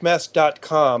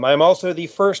 chocmess.com. I'm also the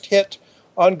first hit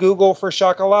on Google for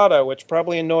Chocolata, which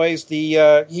probably annoys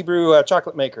the Hebrew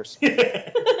chocolate makers.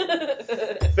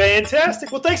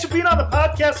 Fantastic. Well, thanks for being on the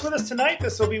podcast with us tonight.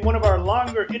 This will be one of our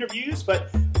longer interviews, but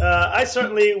I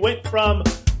certainly went from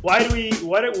what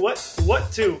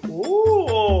to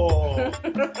ooh.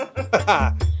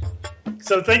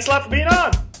 So thanks a lot for being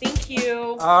on. Thank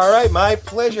you. All right, my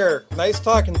pleasure. Nice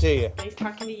talking to you. Nice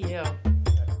talking to you.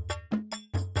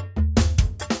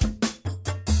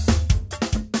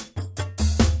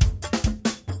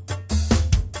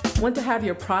 Want to have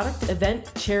your product,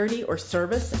 event, charity, or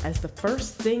service as the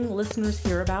first thing listeners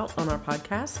hear about on our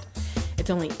podcast? It's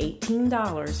only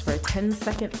 $18 for a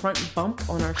 10-second front bump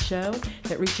on our show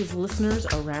that reaches listeners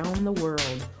around the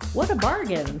world. What a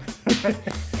bargain!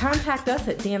 Contact us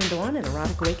at Dan and Dawn at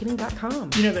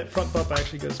eroticawakening.com. You know that front bump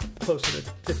actually goes closer to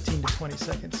 15 to 20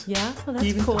 seconds. Yeah, well, that's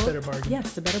Even cool. a better bargain.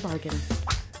 Yes, a better bargain.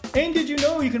 And did you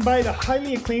know you can buy the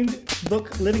highly acclaimed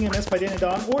book Living MS by Dan and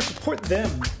Dawn, or support them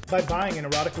by buying an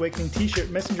Erotic Awakening t-shirt,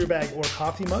 messenger bag, or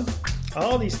coffee mug?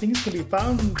 All these things can be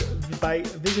found by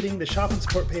visiting the shop and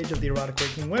support page of the Erotic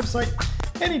Awakening website.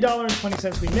 Any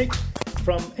 $1.20 we make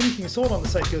from anything sold on the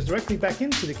site goes directly back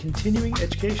into the continuing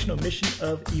educational mission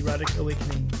of Erotic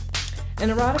Awakening.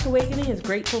 And Erotic Awakening is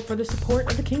grateful for the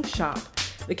support of the Kink Shop.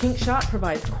 The Kink Shop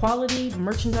provides quality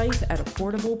merchandise at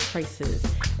affordable prices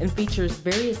and features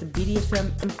various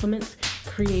BDSM implements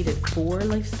created for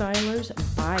lifestylers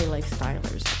by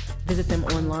lifestylers. Visit them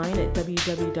online at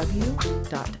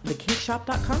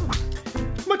www.thekinkshop.com.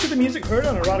 Much of the music heard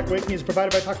on Erotic Awakening is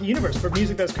provided by Pocket Universe. For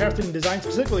music that's crafted and designed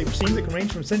specifically for scenes that can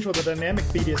range from sensual to dynamic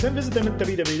BDSM, visit them at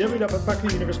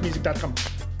www.pocketuniversemusic.com.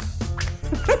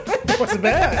 Wasn't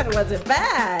bad. Wasn't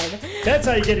bad. That's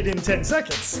how you get it in 10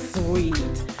 seconds. Sweet.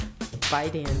 Bye,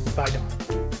 Dan. Bye,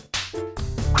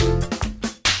 Dawn.